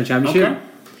 2007 championship,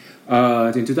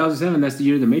 in 2007 that's the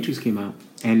year The Matrix came out.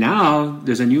 And now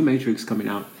there's a new Matrix coming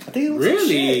out. I think it looks really. like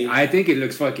shit. I think it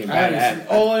looks fucking badass.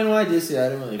 I did see. I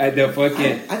didn't really. At the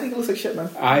fucking. I think it looks like shit, man.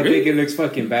 I think it looks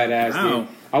fucking badass, dude.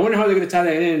 I wonder how they're gonna tie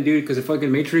that in, dude. Because the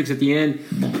fucking Matrix at the end.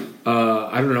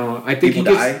 I don't know. I think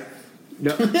people die.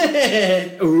 No.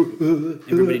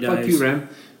 Everybody dies. Fuck you, Ram.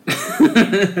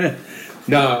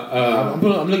 No.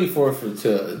 I'm looking forward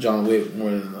to John Wick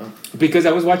more than because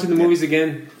I was watching the movies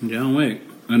again. John Wick.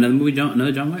 Another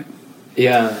John Wick.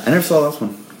 Yeah, I never saw this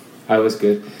one. I was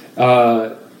good.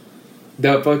 The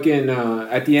fucking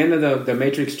at the end of the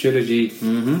Matrix trilogy,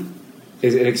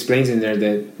 it explains in there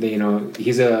that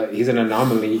he's an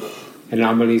anomaly.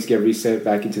 Anomalies get reset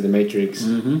back into the Matrix.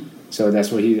 So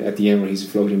that's where at the end where he's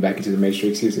floating back into the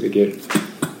Matrix, he's gonna get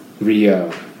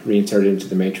reinserted into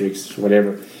the Matrix,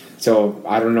 whatever. So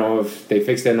I don't know if they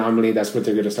fix the anomaly. That's what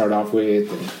they're gonna start off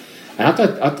with. And I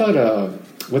thought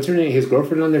what's her name? His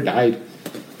girlfriend on there died.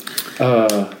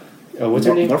 What's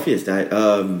her name? Morpheus died.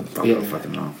 I don't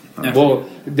fucking know. Well,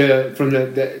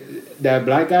 that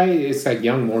black guy, it's like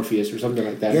young Morpheus or something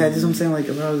like that. Yeah, that's what I'm saying. Like,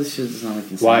 bro, this shit is not like.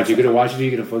 Watch, you're gonna watch it, you're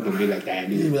gonna fucking be like,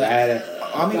 damn, he's bad.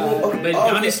 But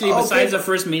honestly, besides the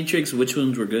first Matrix, which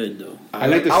ones were good though? I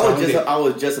like the. I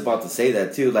was just about to say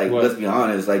that too. Like, let's be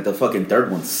honest. Like, the fucking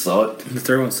third one sucked. The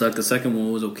third one sucked. The second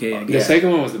one was okay. I guess. The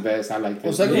second one was the best. I liked it.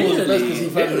 The second one was the best because he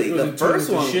finally the first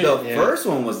one. The first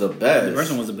one was the best. The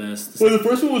first one was the best. Well, the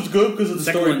first one was good because of the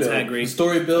story build. The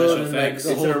story build and like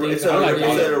the whole thing. It's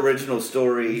an original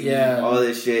story. Yeah, all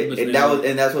this shit, and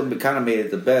that's what kind of made it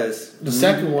the best. The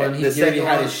second one, he already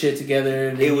had his shit together.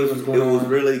 And it was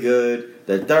really good.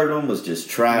 The third one was just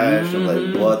trash. I'm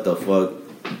like, what the fuck?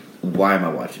 Why am I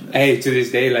watching this? Hey, to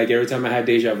this day, like every time I had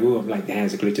deja vu, I'm like, damn,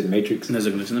 it's a glitch in the Matrix. There's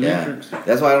a glitch in the Matrix.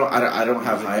 That's why I don't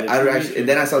have high. And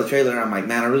then I saw the trailer and I'm like,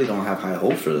 man, I really don't have high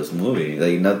hopes for this movie.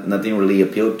 Like nothing really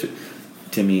appealed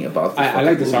to me about. I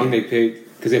like the song they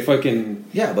picked because they fucking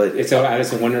but it's a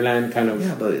Alice in Wonderland kind of.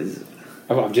 Yeah, but.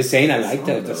 I'm just saying, I like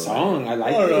the song. I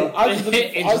like it.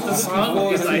 It's the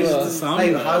song.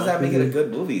 Like, how does that make it a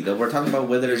good movie? Though we're talking about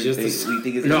whether we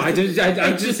think it's. No, I'm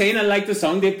just saying I like the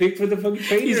song they picked for the fucking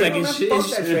trailer. He's like, it's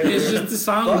just the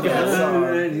song.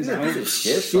 He's a piece of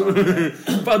shit song.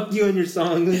 Fuck you and your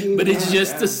song. But it's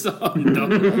just the song, though.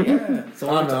 Yeah. So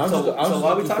what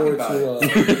are we talking about?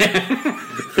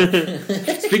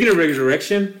 Speaking of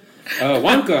Resurrection,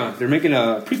 Wonka, they're making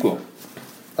a prequel.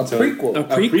 A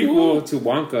prequel to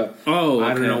Wonka. Oh, okay.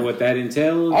 I don't know what that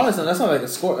entails. Honestly, that sounds like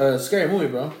a scary movie,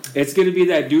 bro. It's gonna be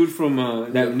that dude from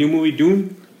that new movie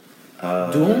Dune.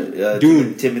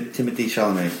 Dune. Timothy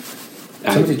Chalamet.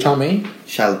 Timothy Chalamet.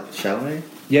 Chalamet.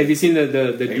 Yeah, have you seen the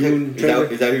Dune trailer?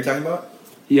 Is that who you're talking about?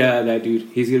 Yeah, that dude.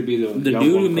 He's gonna be the dude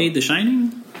who made The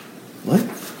Shining. What?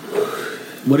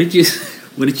 What did you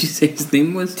say his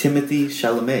name was? Timothy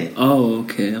Chalamet. Oh,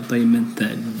 okay. I thought you meant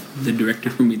that the director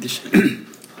who made The Shining.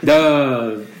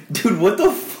 Dude, what the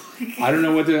fuck? I don't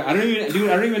know what I don't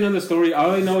even know the story.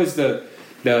 All I know is the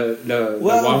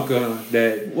Wonka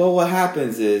that. Well, what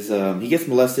happens is he gets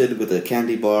molested with a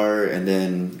candy bar, and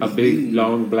then a big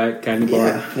long black candy bar.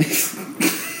 Yeah.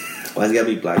 Why's it gotta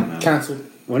be black, man? Cancelled.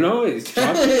 Well, no, it's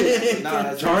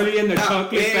chocolate. Charlie and the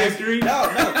Chocolate Factory. No.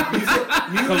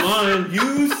 Come on.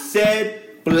 You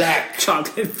said black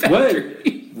chocolate factory.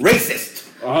 What? Racist.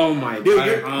 Oh my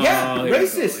Dude, god!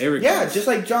 Racist. Yeah, just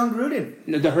like John Gruden.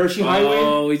 The Hershey Highway.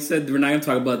 Oh, we said we're not gonna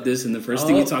talk about this, and the first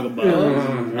thing you talk about.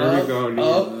 There we go.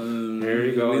 There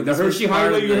you go. The Hershey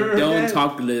Highway. You heard Don't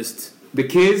talk list. The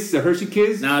kids, the Hershey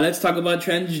kids. Now let's talk about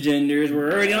transgenders.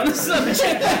 We're already on the subject.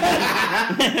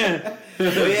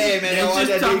 Well, yeah, man.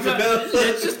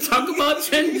 Let's just talk about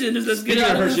transgenders. Let's get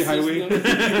out of Hershey Highway.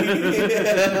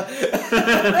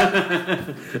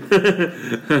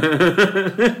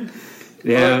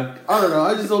 Yeah. I don't know.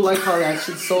 I just don't like how that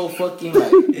shit's so fucking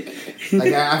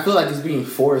like I feel like it's being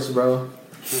forced, bro.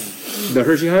 The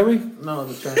Hershey Highway? No,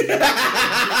 the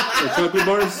chocolate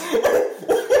bars.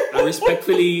 I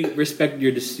respectfully respect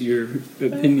your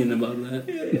opinion about that.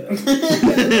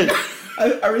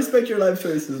 I respect your life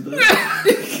choices, man.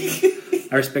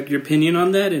 I respect your opinion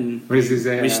on that, and what does he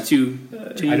say? Wish to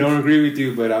I don't agree with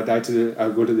you, but I'll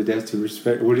go to the death to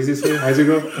respect. What does he say? How's it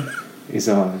go? It's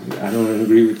I don't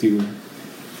agree with you,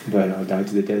 but I'll die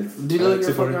to the death. Do you know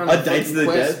you're fucking on I'll die to the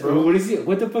death, bro? What is he?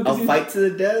 What the fuck is I'll fight to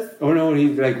the death? Oh no, he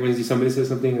when somebody says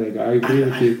something like I agree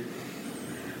with you.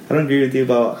 I don't agree with you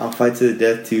about I'll fight to the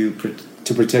death to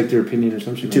protect your opinion or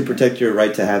something. To protect your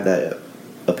right to have that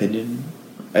opinion.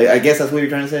 I guess that's what you're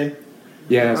trying to say.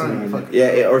 Yeah, that's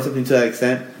yeah, or something to that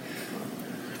extent.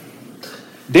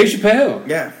 Dave Chappelle.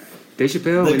 Yeah. Dave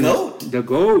Chappelle. The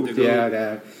GOAT.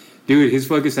 Yeah, dude, his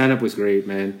fucking stand up was great,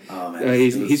 man. Oh man,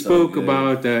 he spoke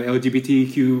about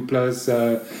LGBTQ plus.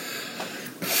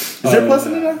 Is there plus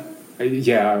in it?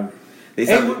 Yeah.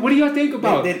 Hey, what do y'all think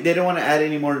about? They don't want to add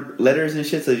any more letters and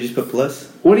shit, so they just put plus.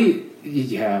 What do you?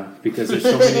 Yeah, because there's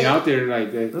so many out there.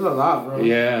 Like there's a lot, bro.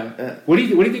 Yeah. What do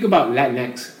you think about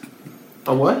Latinx?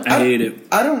 A what? I hate it.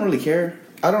 I don't really care.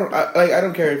 I don't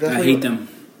care. If that's I hate them.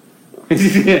 All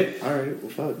right, well,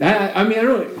 fuck. I mean, I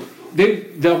don't.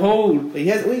 The whole. He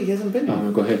hasn't been.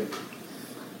 Oh, go ahead.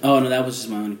 Oh no, that was just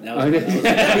my own.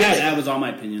 That was all my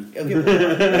opinion.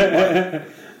 Okay,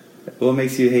 what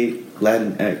makes you hate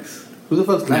Latinx? Who the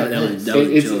fuck's Latinx? That was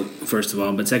a joke, first of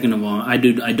all, but second of all, I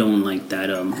don't like that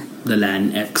the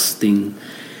Latinx thing.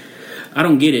 I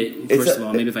don't get it. First of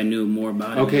all, maybe if I knew more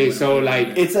about it. Okay, so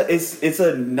like it's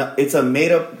a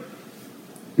made up.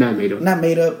 Not made up. Not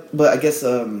made up, but I guess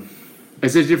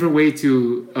it's a different way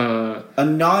to a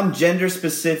non-gender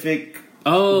specific.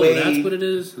 Oh, way, that's what it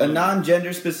is. A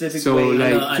non-gender specific so way.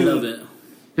 Like, I love it.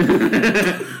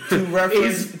 to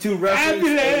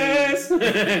reference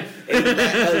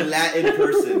a Latin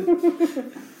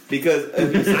person. Because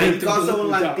if you call someone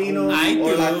Latino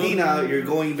or Latina, you're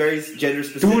going very gender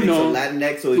specific. So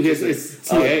Latinx, so it's just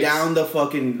down the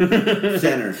fucking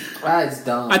center. That's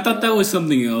dumb. I thought that was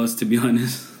something else, to be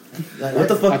honest. What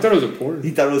the fuck? I thought it was a porn.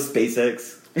 He thought it was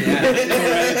SpaceX. Yeah.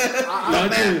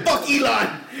 Man, fuck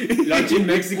Elon. Launching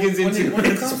Mexicans into when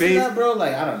it comes space. to that, bro,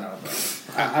 like, I don't know, bro.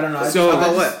 I don't know.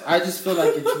 I just feel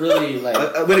like it's really like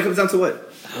when it comes down to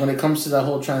what? When it comes to that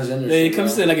whole transgender when it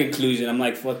comes to like inclusion, I'm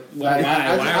like, fuck. Why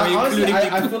are we honestly, including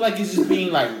people? I feel like it's just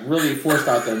being like really forced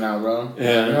out there now, bro.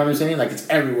 Yeah. You know what I'm saying? Like it's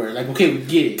everywhere. Like, okay, we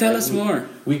get it. Tell like, us more.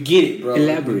 We get it, bro.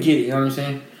 Elaborate. We get it. You know what I'm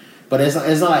saying? But it's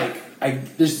not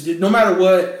like there's no matter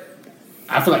what.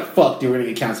 I feel like fuck, dude, we're gonna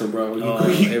get canceled, bro.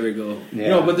 There we go. Yeah. You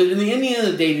know, but in the end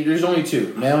of the day, there's only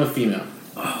two, male and female.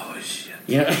 Oh shit.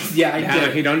 You know, yeah, I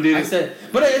did. He don't do I it. said,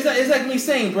 but it's like me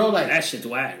saying, bro, like That shit's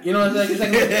whack. you know, it's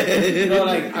like you know,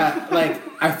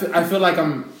 I feel like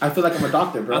I'm a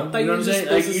doctor, bro. I thought You know what I'm saying?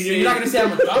 supposed Like to you're not gonna say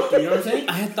I'm a doctor. You know what I'm saying?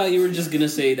 I thought you were just gonna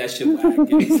say that shit whack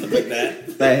and stuff like that.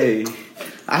 Hey,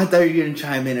 I thought you were gonna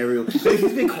chime in every.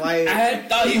 He's been quiet. I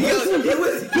thought you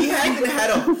He hasn't had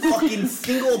a fucking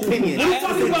single opinion. What are you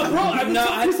talking about, bro?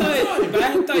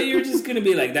 I thought you were just gonna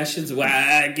be like, that shit's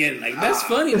whack and like that's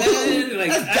funny, man.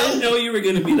 Like I didn't know you were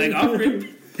gonna be like offering.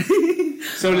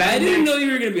 So I didn't know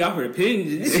you were gonna be offering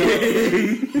opinions.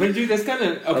 But dude, that's kind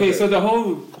of okay. So the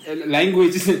whole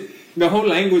language,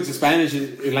 the Spanish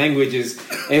language is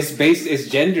based, it's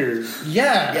gender.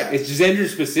 Yeah. It's gender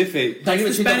specific. Like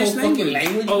you Spanish the whole fucking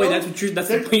language. Oh wait, bro? that's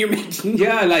the point you're making.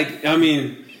 Yeah, like I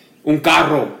mean, un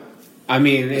carro. I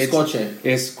mean, Es coche.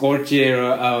 Es coche,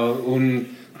 un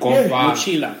compa.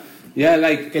 Mochila. Yeah,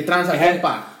 like Que tranza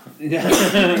compa.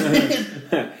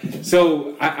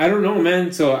 So I don't know,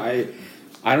 man. So I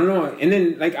don't know. And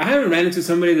then like I haven't ran into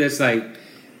somebody that's like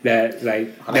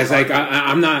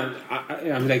I'm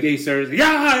like, hey sir,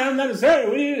 yeah, I'm not a sir.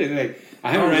 What are you? And like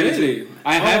I haven't ran into.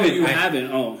 I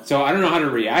haven't. Oh, so I don't know how to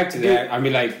react to that. I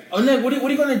mean, like, oh no, what are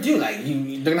you gonna do? Like,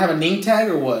 they're gonna have a name tag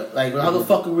or what? Like, how the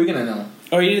fuck are we gonna know?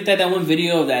 or you did that one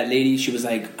video of that lady. She was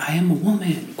like, "I am a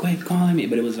woman. Quit calling me,"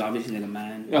 but it was obviously like a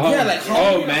man. Yeah, like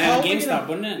man, GameStop,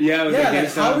 wasn't it? Yeah, like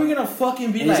how are we gonna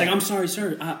fucking be and like? he's like, "I'm sorry,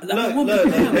 sir. I'm a Look,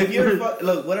 woman." if you're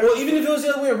look, whatever. Well, even if it was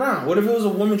the other way around, what if it was a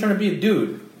woman trying to be a dude?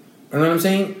 You know what I'm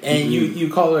saying? And you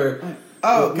call her,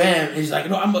 oh man, and she's like,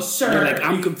 no, I'm a sir. You're like,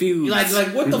 I'm confused. You're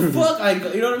like what the fuck?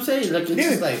 Like, you know what I'm saying? Like, it's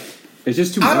just like, it's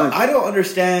just too much. I don't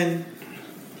understand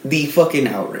the fucking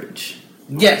outrage.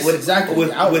 Yes, exactly.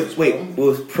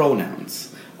 With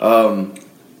pronouns.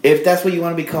 If that's what you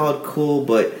want to be called, cool.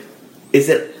 But is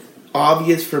it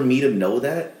obvious for me to know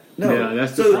that? No. Yeah,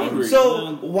 that's the problem.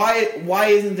 So why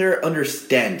isn't there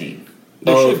understanding?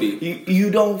 There should be.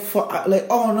 You don't like.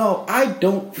 Oh no, I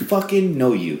don't fucking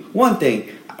know you. One thing,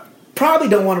 I probably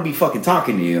don't want to be fucking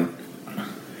talking to you.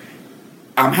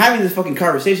 I'm having this fucking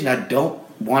conversation I don't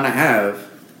want to have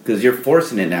because you're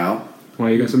forcing it now. Why,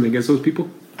 you got something against those people?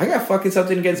 I got fucking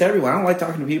something against everyone. I don't like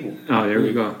talking to people. Oh, there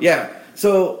we go. Yeah.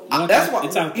 So that's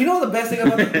why. You know the best thing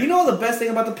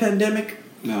about the pandemic?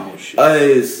 No shit.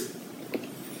 Is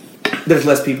there's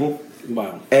less people.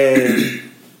 Wow. And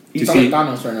you sound like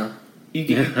Thanos right now. You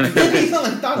can, you sound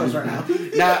like Thanos right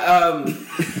now.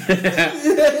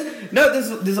 No,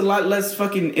 there's a lot less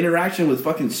fucking interaction with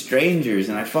fucking strangers,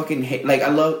 and I fucking hate. Like I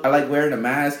like wearing a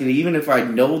mask, and even if I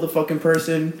know the fucking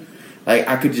person, like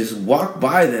I could just walk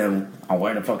by them. I'm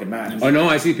wearing a fucking mask. Oh no,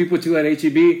 I see people too at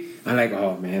HEB. I'm like,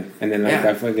 oh man, and then like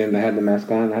I had the mask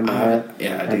on, I had my hat.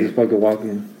 Yeah, I just fucking walk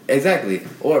in. Exactly.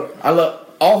 Or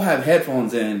I'll have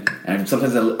headphones in, and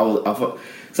sometimes I'll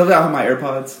have my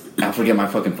AirPods. And I'll forget my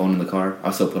fucking phone in the car.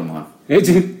 I'll still put them on. I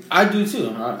do too.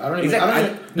 I don't even.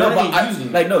 Exactly.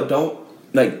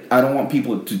 I don't want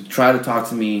people to try to talk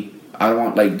to me. I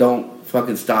don't want don't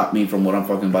fucking stop me from what I'm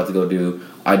fucking about to go do.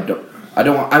 I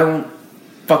don't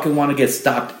fucking want to get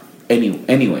stopped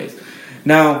anyways.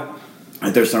 Now,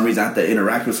 if there's some reason I have to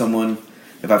interact with someone,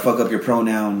 if I fuck up your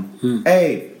pronoun,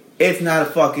 hey, it's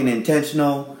not fucking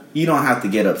intentional. You don't have to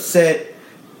get upset.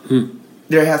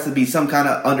 There has to be some kind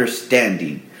of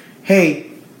understanding.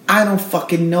 Hey, I don't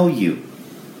fucking know you.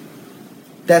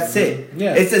 That's it.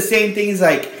 Yeah. It's the same thing as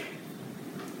like,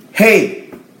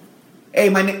 hey,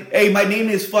 my name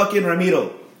is fucking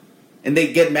Ramiro, and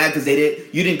they get mad because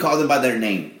you didn't call them by their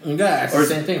name. Yeah, it's the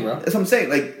same thing, bro. That's what I'm saying.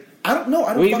 Like, I don't know.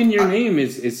 Well, even your name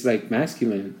is like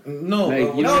masculine. No,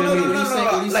 like, bro. No.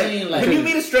 Like, when you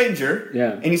meet a stranger,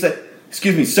 and you say,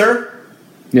 "Excuse me, sir,"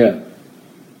 and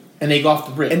they go off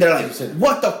the bridge, and they're like,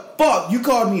 "What the fuck? You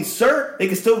called me sir?" They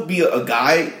can still be a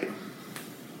guy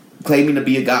claiming to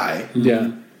be a guy.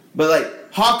 Yeah. But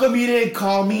like, how come you didn't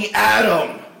call me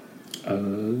Adam?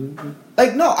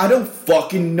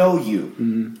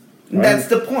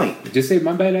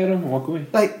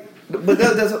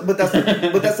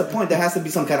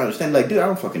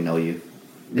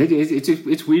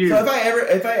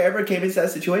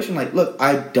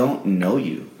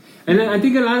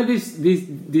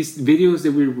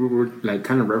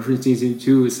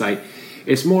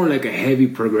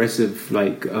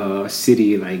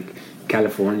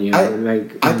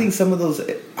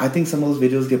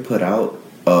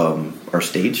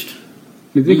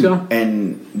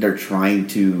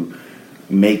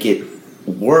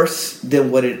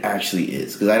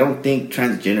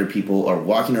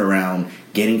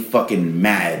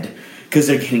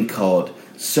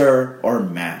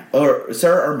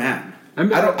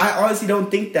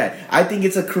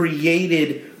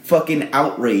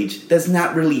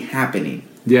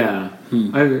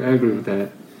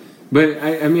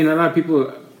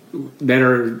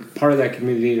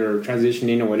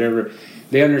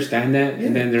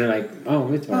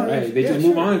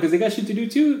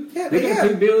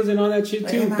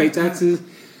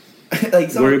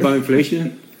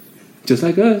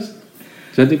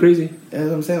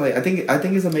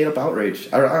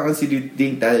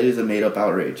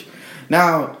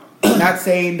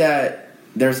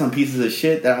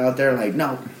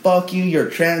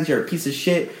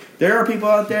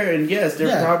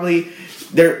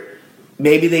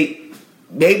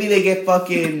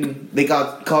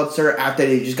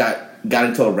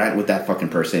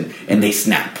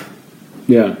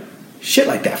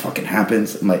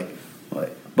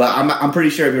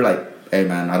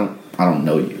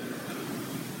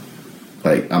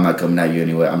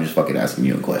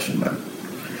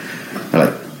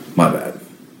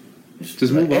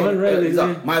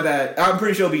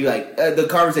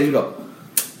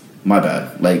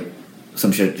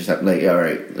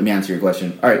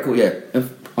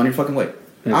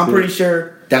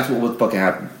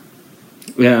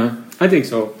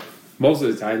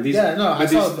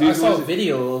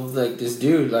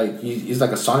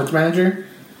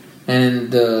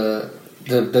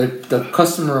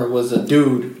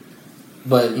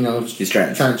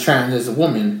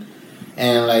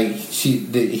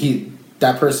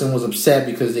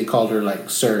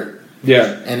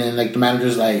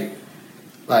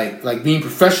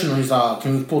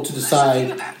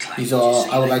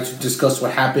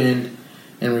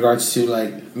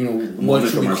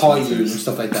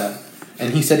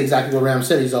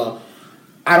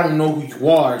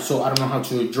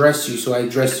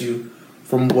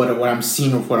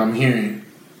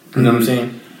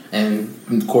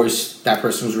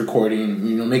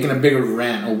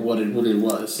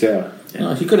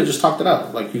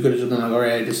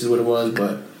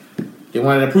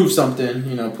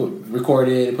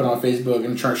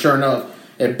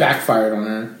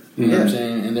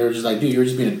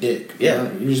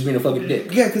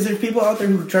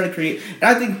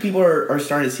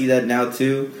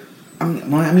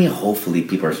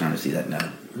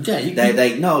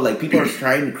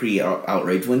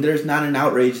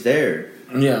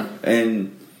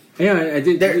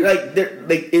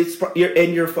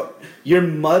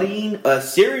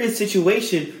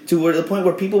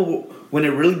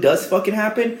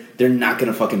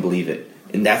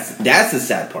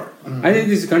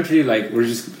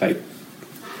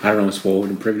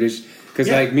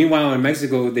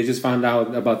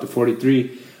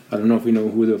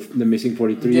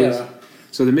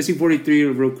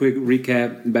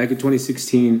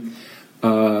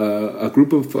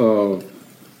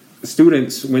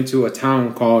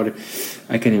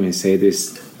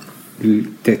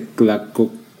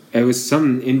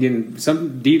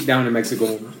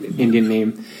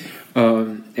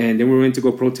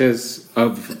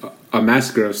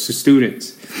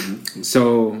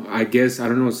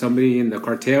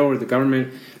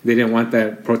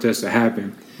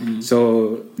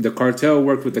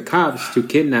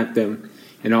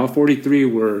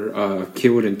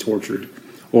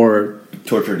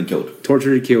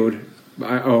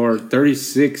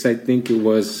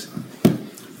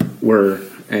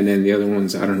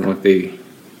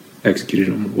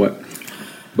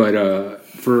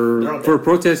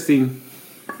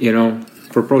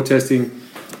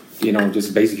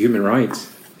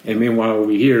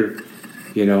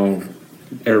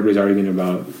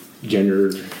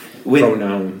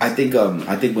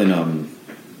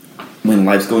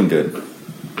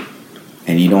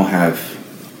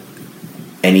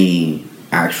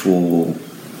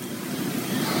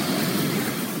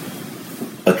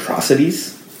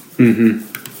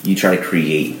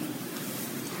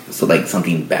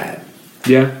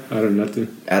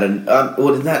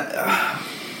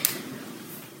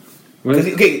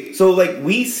 Okay, so like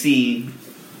we see,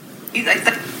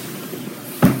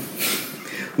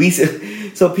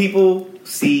 so people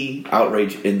see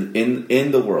outrage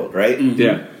in the world, right? Mm-hmm.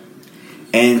 Yeah,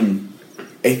 and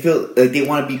they feel like they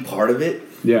want to be part of it.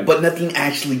 Yeah, but nothing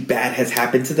actually bad has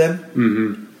happened to them.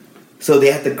 Mm-hmm. So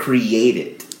they have to create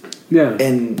it. Yeah,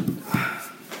 and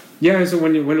so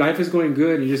when life is going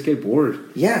good, you just get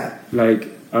bored. Yeah, like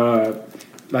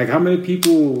how many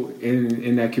people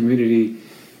in that community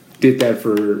did that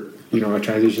for a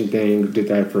transition thing, did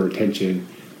that for attention,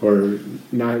 or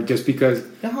not just because.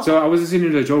 No. So I was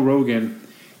listening to Joe Rogan,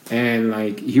 and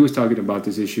like he was talking about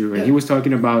this issue, and he was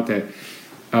talking about that.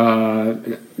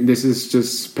 This is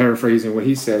just paraphrasing what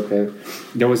he said, that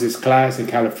there was this class in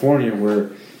California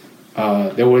where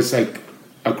there was like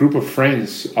a group of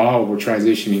friends all were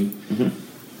transitioning,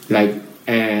 like,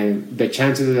 and the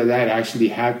chances of that actually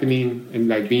happening and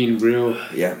like being real,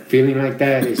 feeling like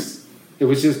that it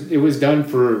was done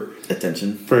for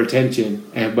attention.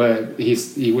 And but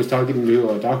he was talking to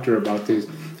a doctor about this.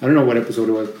 I don't know what episode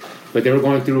it was, but they were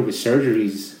going through with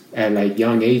surgeries at like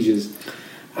young ages.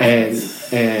 And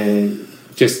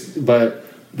just, but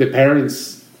the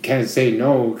parents can't say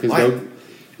no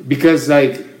because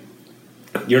like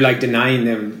you're like denying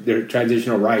them their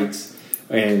transitional rights,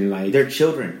 and like they're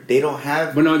children, they don't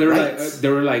have. But no, they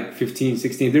were like 15,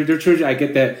 16. They're children. I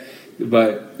get that,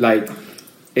 but like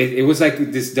it was like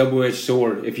this double-edged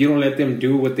sword. If you don't let them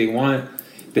do what they want,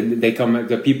 then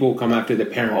the people come after the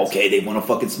parents. Okay, they want to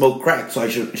fucking smoke crack, so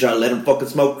should I let them fucking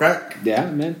smoke crack? Yeah,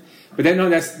 man. But that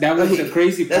was the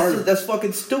crazy part. That's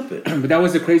fucking stupid. But that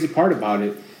was the crazy part about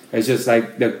it. It's just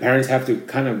like the parents have to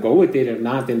kind of go with it, or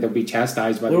not, then they'll be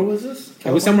chastised by. Where was this? California?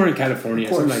 It was somewhere in California.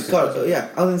 Something like that. Yeah,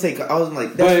 I was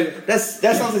like, that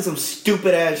sounds like some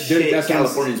stupid ass shit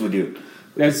Californians would do.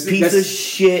 Piece of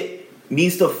shit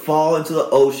needs to fall into the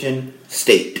ocean.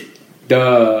 State.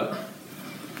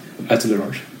 That's a little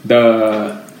harsh.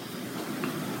 No,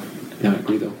 I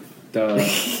agree though.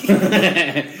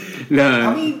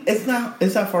 I mean, it's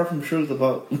not far from truth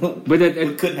about. But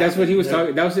that's what he was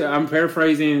talking. I'm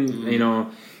paraphrasing.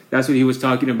 That's what he was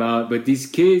talking about. But these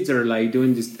kids are like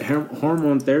doing this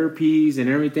hormone therapies and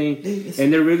everything,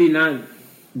 and they're really not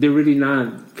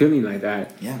feeling like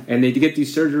that. Yeah. And they get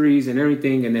these surgeries and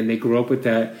everything, and then they grow up with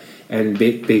that, and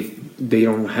they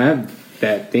don't have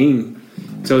that thing.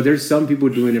 So there's some people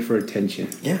doing it for attention.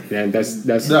 Yeah. And that's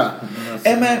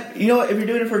And man, you know what? If you're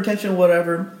doing it for attention or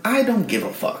whatever, I don't give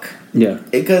a fuck. Yeah.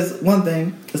 Because one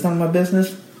thing, it's not my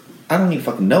business. I don't need to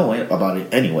fucking know about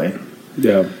it anyway.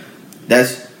 Yeah.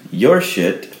 That's your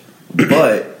shit.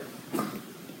 But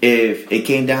if it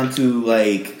came down to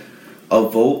like a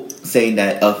vote saying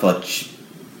that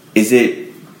is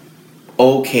it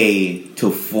okay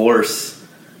to force,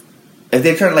 if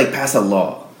they're trying to like pass a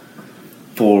law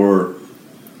for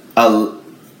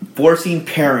forcing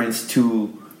parents to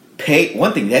pay,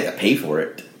 one thing, they have to pay for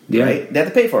it. Yeah. Right? They have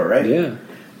to pay for it, right? Yeah.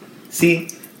 See,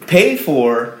 pay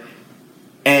for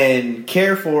and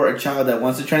care for a child that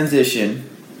wants to transition,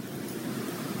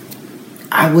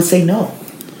 I would say no.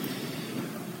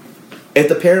 If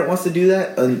the parent wants to do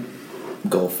that,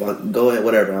 go ahead,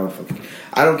 whatever.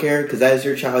 I don't care, because that is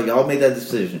your child. Y'all make that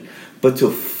decision. But to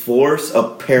force a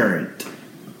parent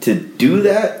to do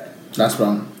that, that's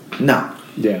wrong. No.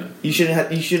 Yeah. You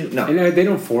shouldn't. No. And they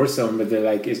don't force them, but they're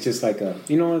like, it's just like a,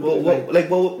 what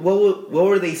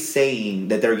were they saying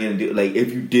that they're gonna do? Like,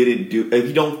 if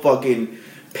you don't fucking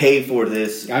pay for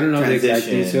this, I don't know the exact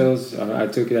details. I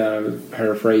took it out of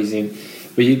paraphrasing,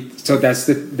 but so that's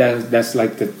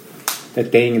like the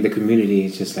thing in the community.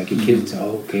 It's just like your kids.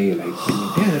 Oh, okay, like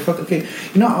yeah, they're fucking okay.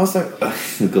 I was like,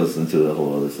 it goes into a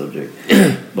whole other subject,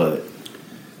 but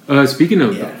speaking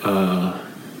of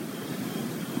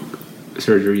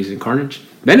surgeries and carnage,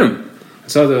 Venom. I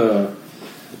saw the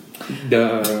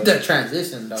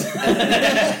transition though.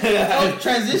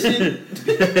 Transition.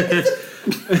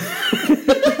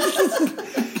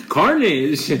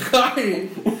 Carnage.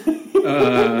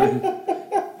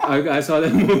 I saw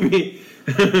that movie.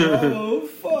 Oh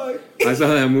fuck! I saw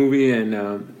that movie and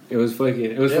it was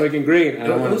fucking great. I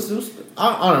don't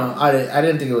know. I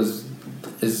didn't think it was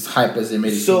as hype as it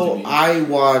made it seem to be. I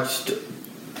watched.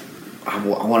 I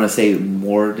want to say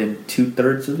more than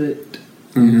 2/3 of it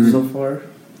so far.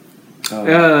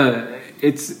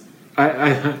 It's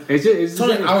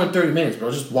only an hour and 30 minutes, bro.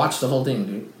 Just watch the whole thing,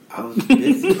 dude. I was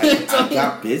busy. I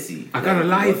got busy. I got a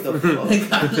life.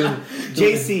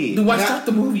 JC, dude, watch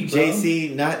the movie, bro.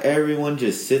 JC, not everyone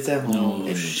just sits at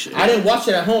home. Shit. I didn't watch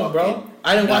it at home, bro.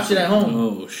 I didn't watch it at home.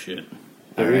 Oh shit.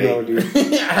 There we go, dude.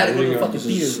 I had to go to the fucking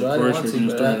theaters, bro. I didn't want to,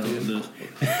 but I had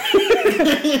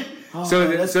to. So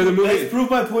the movie. Let's prove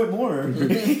my point more.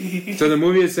 So the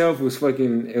movie itself was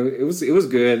fucking. It was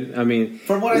good. I mean,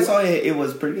 from what I saw, it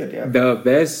was pretty good. Yeah. The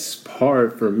best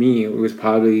part for me was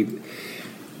probably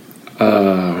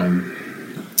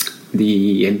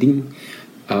the ending.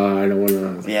 I don't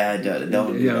want to. Yeah,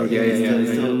 don't. Yeah.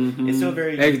 It's still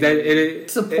very. Like that,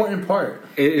 it's an important part.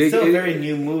 It's still a very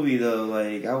new movie, though.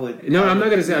 Like I would. No, I'm not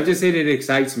gonna say. I'm just saying it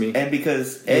excites me. And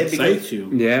because it excites you.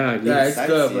 Yeah, it's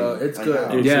good, bro. It's good.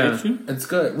 It's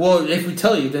good. Well, if we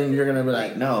tell you, then you're gonna be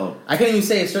like, no. I can't even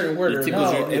say a certain word. Does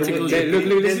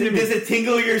it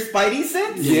tingle your Spidey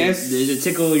sense? Yes. Does it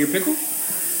tickle your pickle?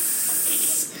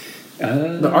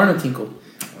 The Arnold tinkle.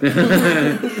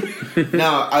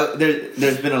 Now,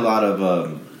 there's been a lot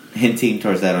of hinting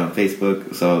towards that on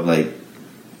Facebook. So like,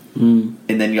 and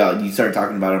then you started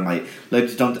talking about it. I'm like, look,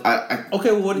 just don't.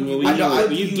 Okay, well, what do you?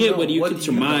 You get what you can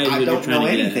surmise. I don't know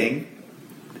anything.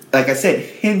 Like I said,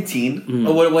 hinting. Mm.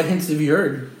 Oh, what hints have you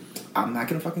heard? I'm not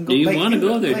gonna fucking go. Do you want to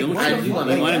go there? Don't you want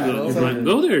to go?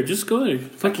 Go there. Just go there.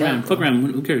 Fuck around.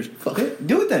 Who cares? Fuck it.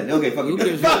 Do it then. Okay. Fuck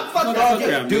it. Fuck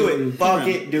it. Do it. Fuck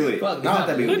it. Do it. It's not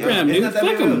that big of a deal.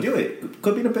 Fuck him. Do it.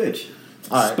 Quit being a bitch.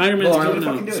 Spider-Man's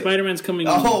coming out. Spider-Man's coming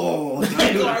out. Oh,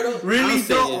 really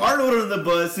throw Arnold on the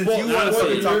bus since you want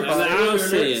to talk about it. I'll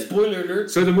say it. Spoiler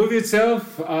alert. So the movie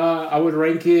itself, I would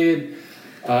rank it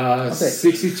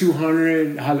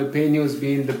 6,200 jalapenos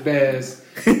being the best.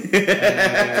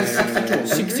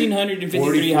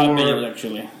 1,653 jalapenos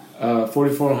actually.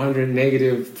 4,400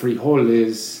 negative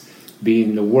frijoles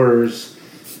being the worst.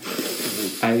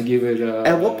 I give it.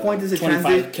 At what point does it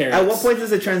transition? At what point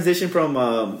does it transition from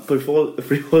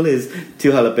frijoles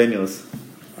to jalapenos?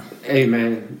 Hey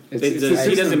man, he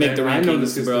doesn't make the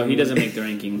rankings, bro. He doesn't make the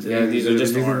rankings. Yeah, these are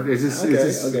just it's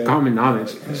just common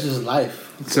knowledge. This is life.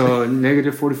 So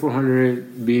negative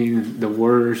 4,400 being the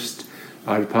worst.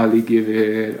 I'd probably give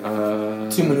it 2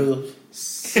 minutos.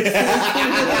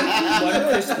 One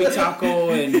crispy taco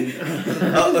and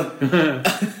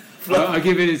I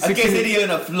give it. I guess it even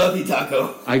a fluffy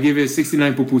taco. I give it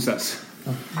 69 pupusas.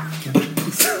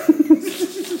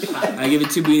 I give it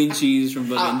 2 bean and cheese from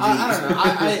Bud and Judy's.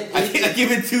 I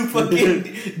give it 2 fucking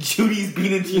Judy's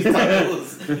bean and cheese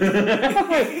tacos.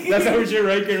 That's how we should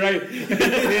rank it, right?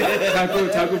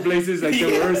 taco places like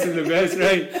the worst and the best,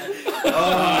 right?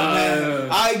 Oh man,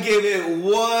 I give it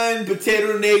 1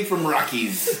 potato and egg from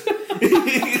Rockies.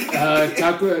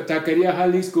 Taqueria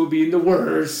Jalisco being the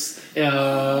worst.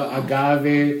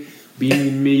 Agave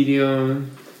being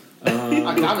medium.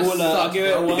 I'll give it 1. I'll give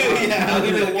it 1.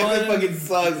 It fucking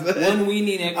sucks, man. 1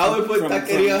 weenie neck. I would put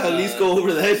Taqueria Jalisco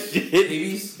over that shit.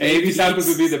 AB's tacos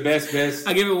would be the best.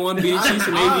 I give it 1 bean and cheese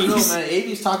from AB's. I don't know, AB's. man.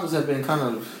 AB's tacos have been kind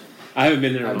of. I haven't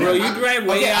been there. Bro, you drive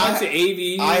way out to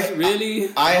AB's. Really?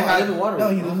 I live in Waterwood. No,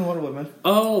 he lives in Waterwood, man.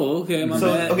 Oh, okay, my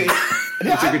bad. Okay.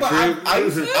 I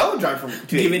would drive from to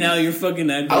giving out your fucking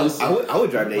address. I would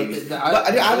drive to AB's. But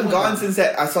I haven't gone since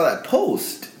I saw that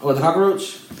post. Oh, the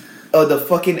cockroach? The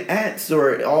fucking ants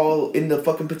are all in the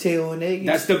fucking potato and egg.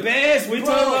 That's the best. We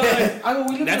talking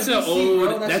about. That's an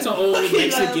old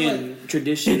Mexican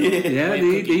tradition. Yeah,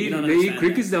 they eat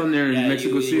crickets down there in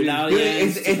Mexico City.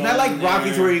 It's not like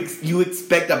Rockies where you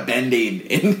expect a Band-Aid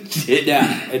and shit.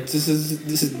 Yeah, this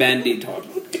is Band-Aid talk.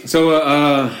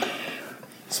 So,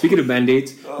 speaking of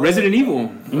Band-Aids, Resident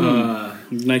Evil.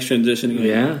 Nice transition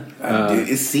again. Yeah. Dude,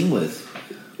 it's seamless.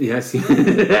 Yeah,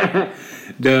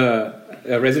 the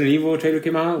Resident Evil trailer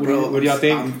came out. What do y'all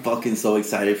think? I'm fucking so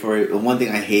excited for it. One thing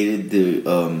I hated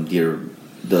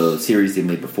the series they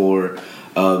made before,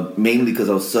 mainly because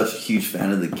I was such a huge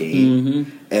fan of the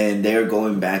game, and they're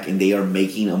going back and they are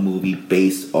making a movie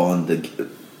based on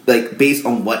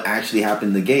what actually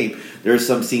happened in the game. There are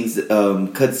some scenes,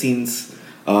 cut scenes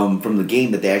from the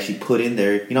game that they actually put in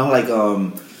there. You know, like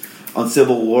on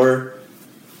Civil War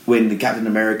when the Captain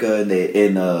America and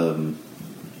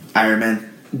Iron Man.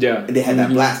 Yeah, they had that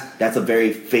blast. That's a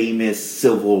very famous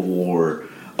Civil War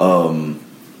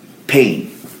pain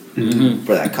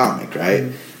for that comic,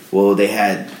 right? Well, they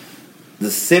had the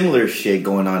similar shit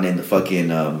going on in the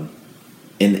fucking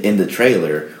in the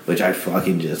trailer, which I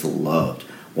fucking just loved.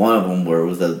 One of them where it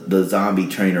was the zombie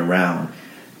turning around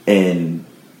and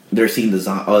they're seeing the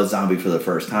zombie for the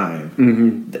first time.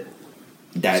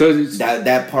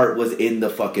 That part was in the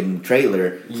fucking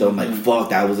trailer, so I'm like,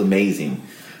 fuck, that was amazing.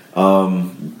 So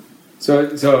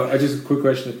I just a quick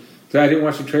question. So I didn't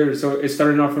watch the trailer. So it's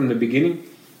starting off from the beginning,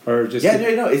 or just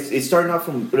no. It's starting off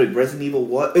from Resident Evil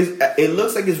 1. It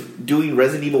looks like it's doing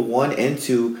Resident Evil 1 and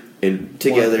 2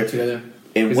 together.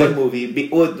 in one movie,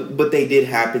 but they did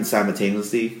happen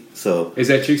simultaneously. So is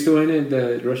that chick still in it?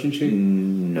 The Russian chick?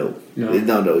 No.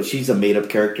 She's a made up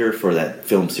character for that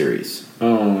film series.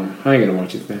 Oh, I ain't gonna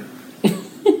watch it then.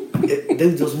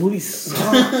 Dude, those movies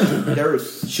suck.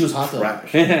 She was hot though.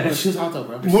 She was hot though,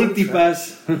 bro.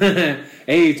 Multipass.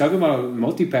 Hey, talking about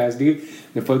multipass, dude.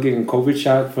 The fucking COVID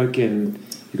shot, fucking,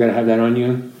 you gotta have that on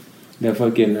you. The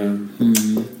fucking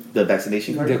the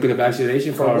vaccination card. The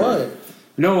vaccination card. For what?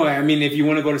 No, I mean if you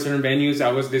want to go to certain venues,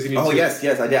 I was listening. Oh yes,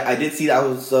 I did see that. I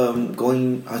was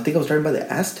going. I think I was driving by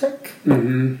the Aztec.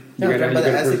 Mm-hmm. Yeah, I was driving by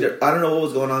the Aztec. I don't know what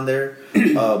was going on there,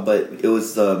 but it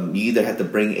was you either had to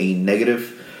bring a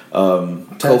negative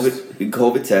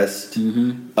COVID test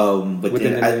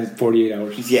within 48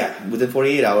 hours. Yeah, within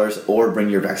 48 hours, or bring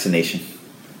your vaccination.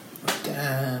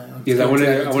 Damn. Because I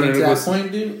wanted to go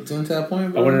point, dude. To that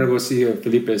point, bro. I wanted to go see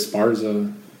Felipe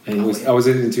Esparza, and I was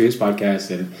listening to his podcast,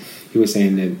 and he was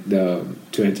saying that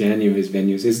to attend any of his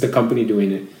venues, it's the company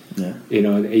doing it. Yeah. You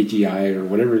know, the AGI or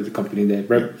whatever the company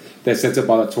that sets up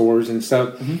all the tours and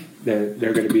stuff. Mm-hmm. That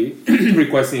they're going to be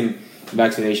requesting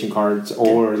vaccination cards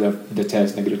or the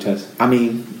negative test. I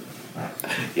mean,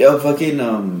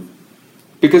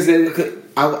 because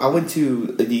I went to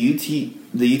the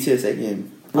UTSA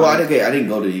game. Well, I didn't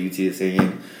go to the UTSA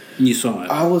game. You saw it.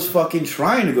 I was fucking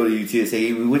trying to go to the UTSA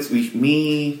game.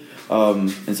 Me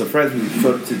and some friends, we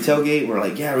showed up to the tailgate. We're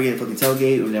like, yeah, we're gonna fucking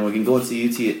tailgate, and then we're gonna go and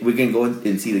see We're gonna go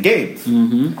and see the game.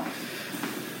 Mm-hmm.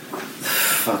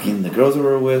 Fucking the girls we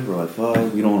were with were like,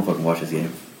 fuck, we don't want to fucking watch this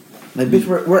game. Like, bitch,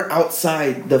 we're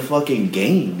outside the fucking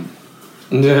game.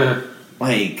 Yeah.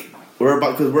 Like,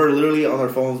 because we're literally on our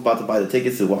phones about to buy the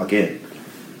tickets to walk in.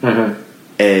 Uh-huh.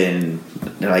 And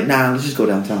they're like, nah, let's just go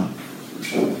downtown.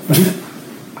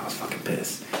 I was fucking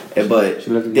pissed.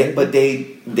 But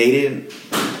they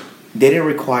didn't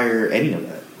require any of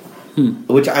that.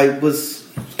 Which I was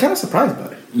kind of surprised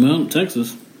by. Well,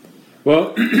 Texas.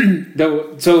 Well,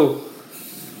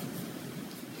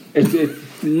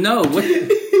 no, what?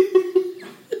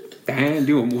 Damn,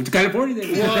 dude, move to California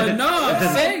then. Well, no,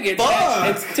 I'm saying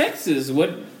it's Texas. What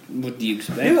do you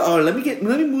expect? Dude, let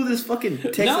me move this fucking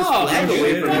Texas flag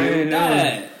away from you.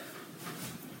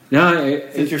 No,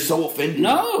 since you're so offended.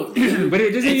 No, but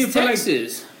it doesn't even feel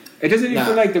Texas. It doesn't even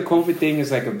feel like the COVID thing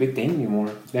is like a big thing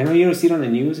anymore. I know you don't see it on the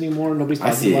news anymore. Nobody's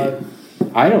talking about it.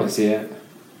 I don't see it.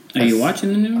 Are you watching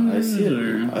the news? I see it.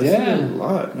 I see it a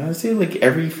lot. I see it like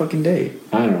every fucking day.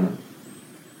 I don't know.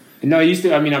 No, I used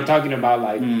to. I mean, I'm talking about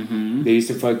like they used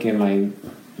to fucking like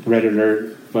Red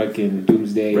Alert, fucking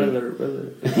Doomsday. Red Alert.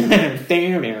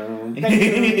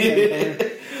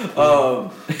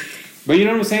 But you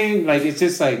know what I'm saying? Like it's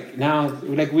just like now,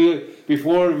 like we would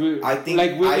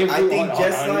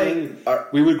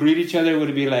greet each other.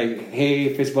 Would be like,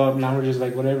 hey, fist bump. Now we're just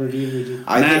like whatever, dude.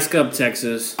 Mask up,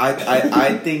 Texas.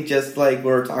 I think just like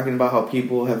we're talking about how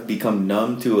people have become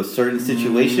numb to a certain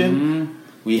situation,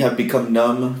 we have become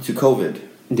numb to COVID.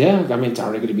 Yeah, I mean it's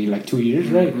already going to be like 2 years,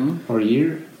 right? Or a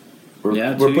year.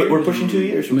 We're pushing 2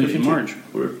 years. We're pushing March.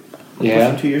 We're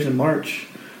pushing 2 years in March.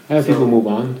 People move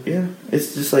on. Yeah,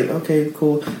 it's just like, okay,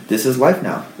 cool. This is life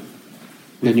now.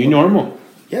 The new normal.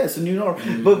 Yeah, it's a new normal.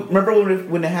 But remember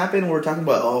when it happened, we were talking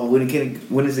about, when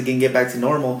is it going to get back to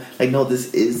normal? Like, no,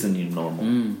 this is the new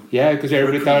normal. Yeah, because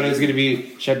everybody thought it was going to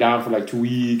be shut down for like 2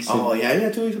 weeks. Oh, yeah,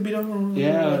 2 weeks would be done.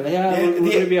 Yeah, we're going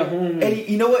to be at home. And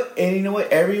you know what?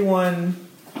 Everyone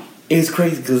is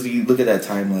crazy because you look at that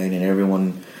timeline and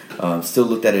everyone still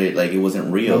looked at it like it wasn't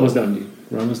real. Almost done, dude.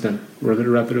 We're almost done. We're going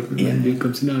to wrap it up. Yeah. Dude,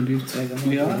 come sit down, dude.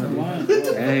 Yeah,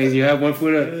 hey, you have one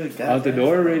foot out the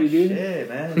door already, dude. Shit,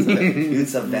 man. Dude,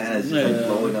 Savannah's just like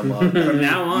blowing them up. From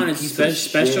now on, it's a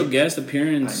special guest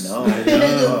appearance. I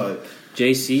know.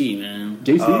 JC, man.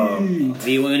 JC.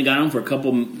 We only got on for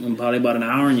probably about an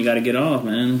hour, and you got to get off,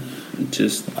 man.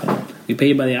 Just, we pay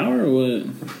you by the hour or what?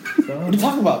 What are you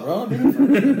talking about, bro?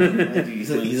 He's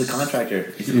a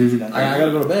contractor. I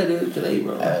gotta go to bed, dude, today,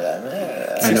 bro.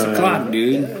 6 o'clock,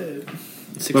 dude.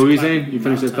 What were you saying? You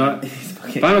finished the thought?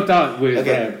 Final thought with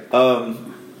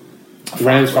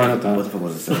Rand's final thought. What the fuck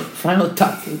was it saying? Final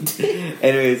thought.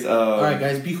 Anyways, alright,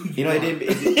 guys, be who you are. It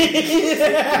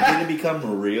didn't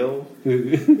become real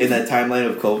in that timeline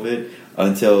of COVID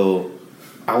until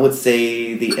I would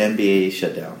say the NBA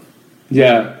shut down.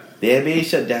 Yeah. The NBA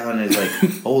shut down and it's like,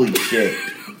 holy shit.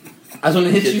 That's when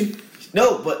it hit you?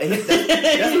 No, but that's when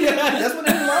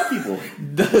it hit a lot of people.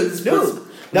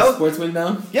 That was sports went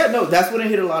down? Yeah, no, that's when it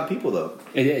hit a lot of people though.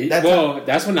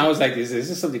 That's when I was like, this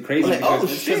is something crazy. Like, oh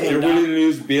shit. They're really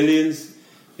lose billions.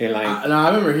 And like, no, I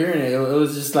remember hearing it. It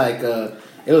was just like, it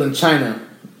was in China.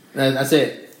 That's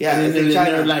it. Yeah, and then in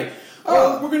China. they were like,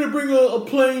 we're gonna bring a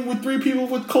plane with 3 people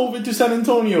with COVID to San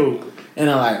Antonio, and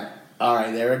I'm like, all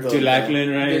right, there it goes. To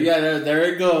Lackland, right? Yeah, there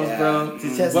it goes, bro.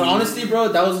 But honestly, bro,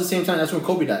 that was the same time. That's when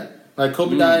Kobe died. Like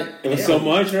Kobe died. It was so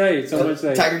much, right? So much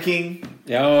like Tiger King.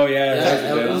 Oh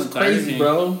yeah, it was crazy,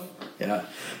 bro. Yeah.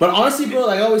 But honestly, bro,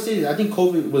 like I always say, I think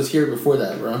COVID was here before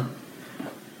that, bro.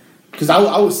 Cause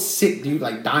I was sick, dude,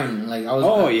 like dying, like I was.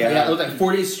 Oh yeah, it was like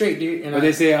 4 days straight, dude. And but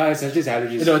they say, it's just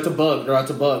allergies. You know, it's a bug.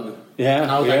 It's a bug. Yeah,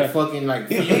 and I was like fucking like.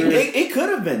 It could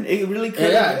have been. It really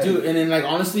could. Yeah, dude. And then like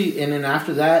honestly, and then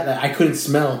after that, like, I couldn't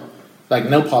smell like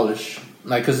nail polish.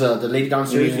 Like, cause the lady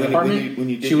downstairs in the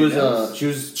apartment, she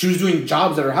was doing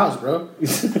jobs at her house, bro,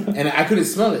 and I couldn't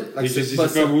smell it. Like, you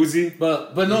felt woozy,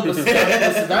 but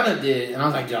Savannah did, and I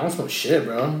was like, dude, I don't smell shit,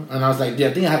 bro. And I was like, dude,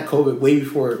 I think I had COVID way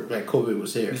before like COVID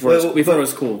was here. Before it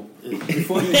was cool.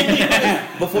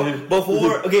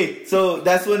 Before. Okay, so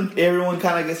that's when everyone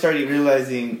kind of started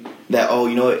realizing that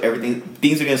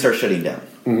things are gonna start shutting down.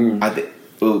 Mm-hmm. I think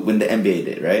when the NBA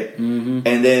did, right, and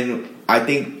then. I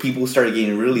think people started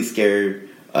getting really scared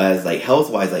as like health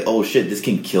wise, like, oh shit, this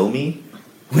can kill me.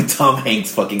 When Tom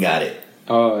Hanks fucking got it.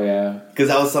 Oh yeah, because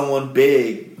that was someone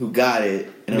big who got it,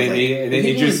 and then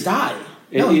he just died.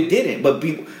 No, he didn't. But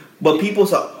people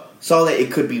saw that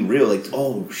it could be real. Like,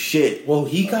 oh shit. Well,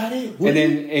 he got it, and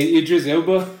then Idris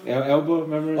Elba,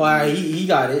 remember? Oh, he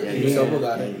got it. Idris Elba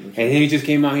got it, and then he just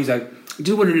came out. He's like,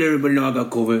 just want to let everybody know I got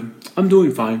COVID. I'm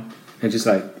doing fine. And just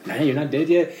like, man, you're not dead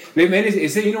yet. Man,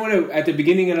 it's you know what? At the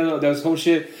beginning of that whole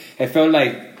shit, it felt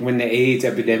like when the AIDS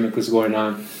epidemic was going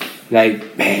on.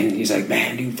 Like, man, he's like,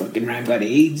 man, dude, fucking Ram got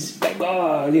AIDS. Like,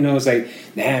 oh, it's like,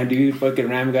 damn, dude, fucking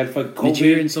Ram got fucking COVID. Did you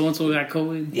hear and so-and-so got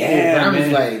COVID? Yeah, Ram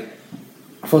is like,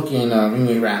 fucking,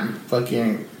 Ram,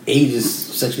 fucking AIDS is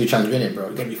sexually transmitted, bro.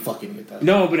 You can't be fucking with that.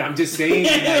 No, but I'm just saying.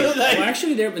 Well,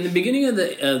 actually, there in the beginning of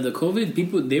the COVID,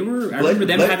 people I remember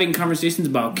them having conversations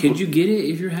about, could you get it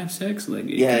if you have sex? Like,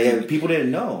 people didn't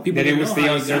know. People didn't would stay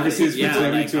on services for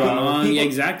 72 hours.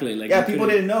 Exactly. Like, people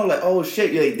didn't know. Like, oh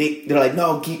shit, they're like,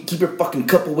 no, keep your fucking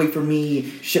cup away from me.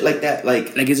 Shit like that.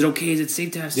 Like, is it okay? Is it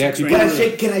safe to have sex?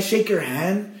 Can I shake your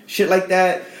hand? Shit like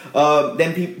that.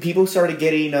 Then people started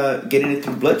getting it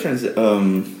through blood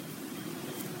transfusions.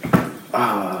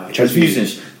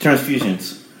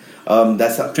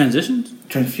 That's how transitions.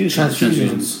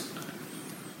 Transfusions.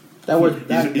 That word's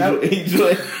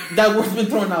been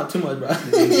thrown out too much, bro.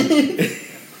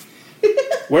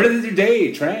 Word of the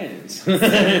day: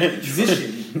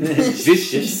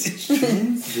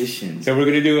 transition. So we're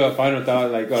gonna do a final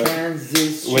thought, like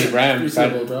transition with Ram. A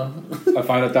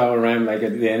final thought with Ram, like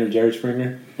at the end of Jerry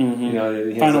Springer. Mm-hmm.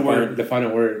 The final word.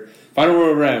 Final word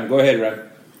with Ram. Go ahead, Ram.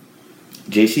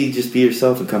 JC, just be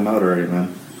yourself and come out already,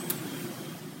 man.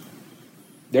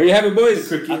 There you have it,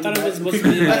 boys. I thought it was supposed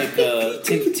to be like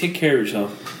take care of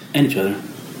yourself and each other.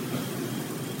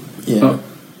 Yeah.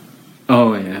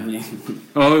 Oh yeah.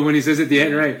 Oh, when he says at the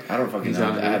end, right? I don't fucking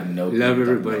know. I have no. Love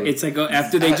everybody. It's like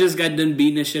after they just got done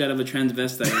beating the shit out of a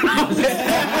transvestite,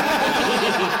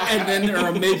 and then they're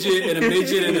a midget and a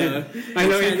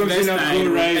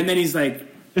transvestite, right? And then he's like,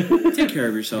 take care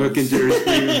of yourself. And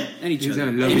each other.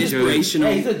 Inspirational.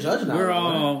 Yeah, he's a judge now. We're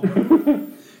all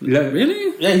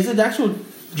really? Yeah, he's an actual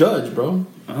judge, bro.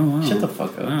 Oh wow. Shut the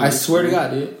fuck up. Wow. I swear to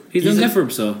God, dude. He's done that for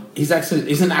himself. He's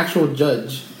an actual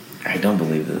judge. I don't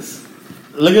believe this.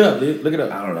 Look it up, dude. Look it up.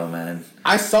 I don't know, man.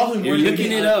 I saw him. You're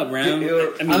looking it up, Ram.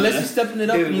 Unless he's stepping it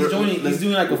up and he's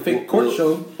doing like a fake court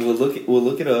show. We'll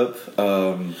look it up.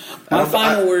 My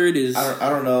final word is I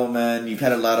don't know, man. You've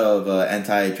had a lot of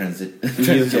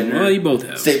transgender. Well, you both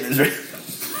have statements, right?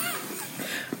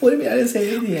 What do you mean? I didn't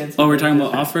say anything. Oh, we're talking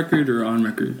about off record or on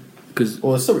record? Because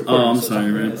it's still recording. Oh, I'm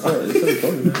sorry, man. It's still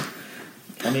recording, man.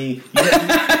 I mean,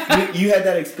 you had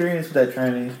that experience with that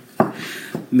tranny.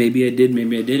 Maybe I did,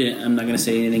 maybe I didn't. I'm not gonna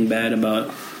say anything bad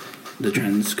about the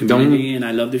trans community, and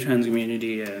I love the trans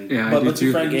community, and I do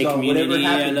too. The gay community.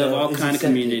 I love all kind of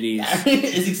communities.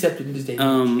 It's accepted in this day.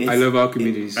 I love all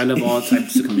communities. I love all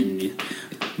types of communities.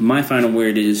 My final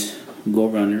word is go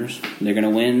Runners. They're gonna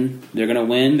win. They're gonna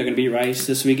win. They're gonna beat Rice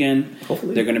this weekend.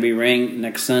 Hopefully. They're gonna be ranked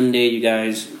next Sunday. You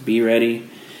guys be ready.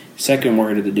 Second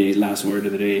word of the day, last word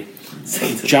of the day.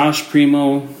 Josh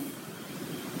Primo.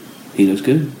 He looks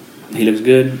good.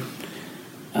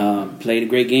 Played a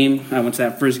great game. I went to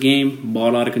that first game,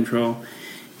 ball out of control,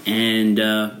 and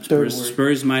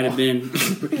Spurs might have been.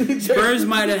 Spurs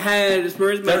might have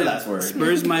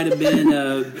been.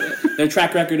 Their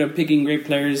track record of picking great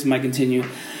players might continue.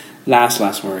 Last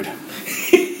word.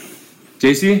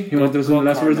 JC, you want those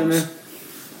last words in there?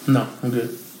 No, I'm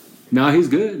good. No, he's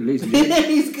good. He's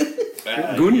good.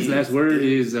 Goonie's last word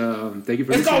is thank you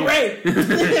for listening. It's all right.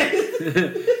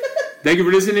 Thank you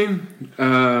for listening.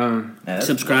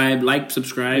 Subscribe,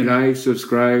 subscribe.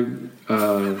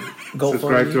 Go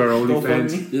subscribe to our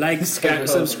OnlyFans.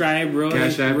 Subscribe, Roy.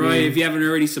 Roy, if you haven't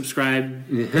already subscribed,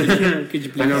 could you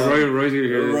please? I know Roy's gonna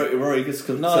hear this. Roy, you can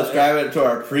subscribe to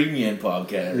our premium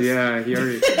podcast. Yeah, he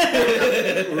already.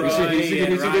 Roy, you should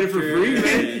get it for free,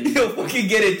 man. You'll fucking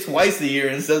get it twice a year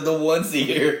instead of the once a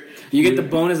year. You get the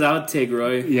bonus outtake,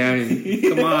 Roy. Yeah.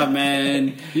 Come on,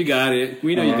 man. You got it.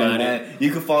 We know you got it.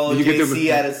 You can follow JC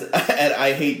at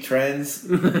I Hate Trends.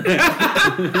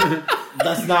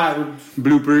 That's not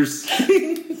bloopers.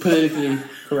 Politically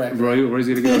correct. Roy's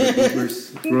gonna get all the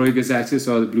bloopers. Roy gets access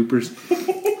to all the bloopers.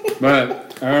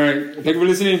 But, alright. Thank you for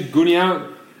listening. Goonie out.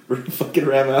 Fucking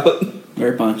Ram out.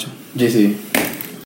 Very Pancho. JC.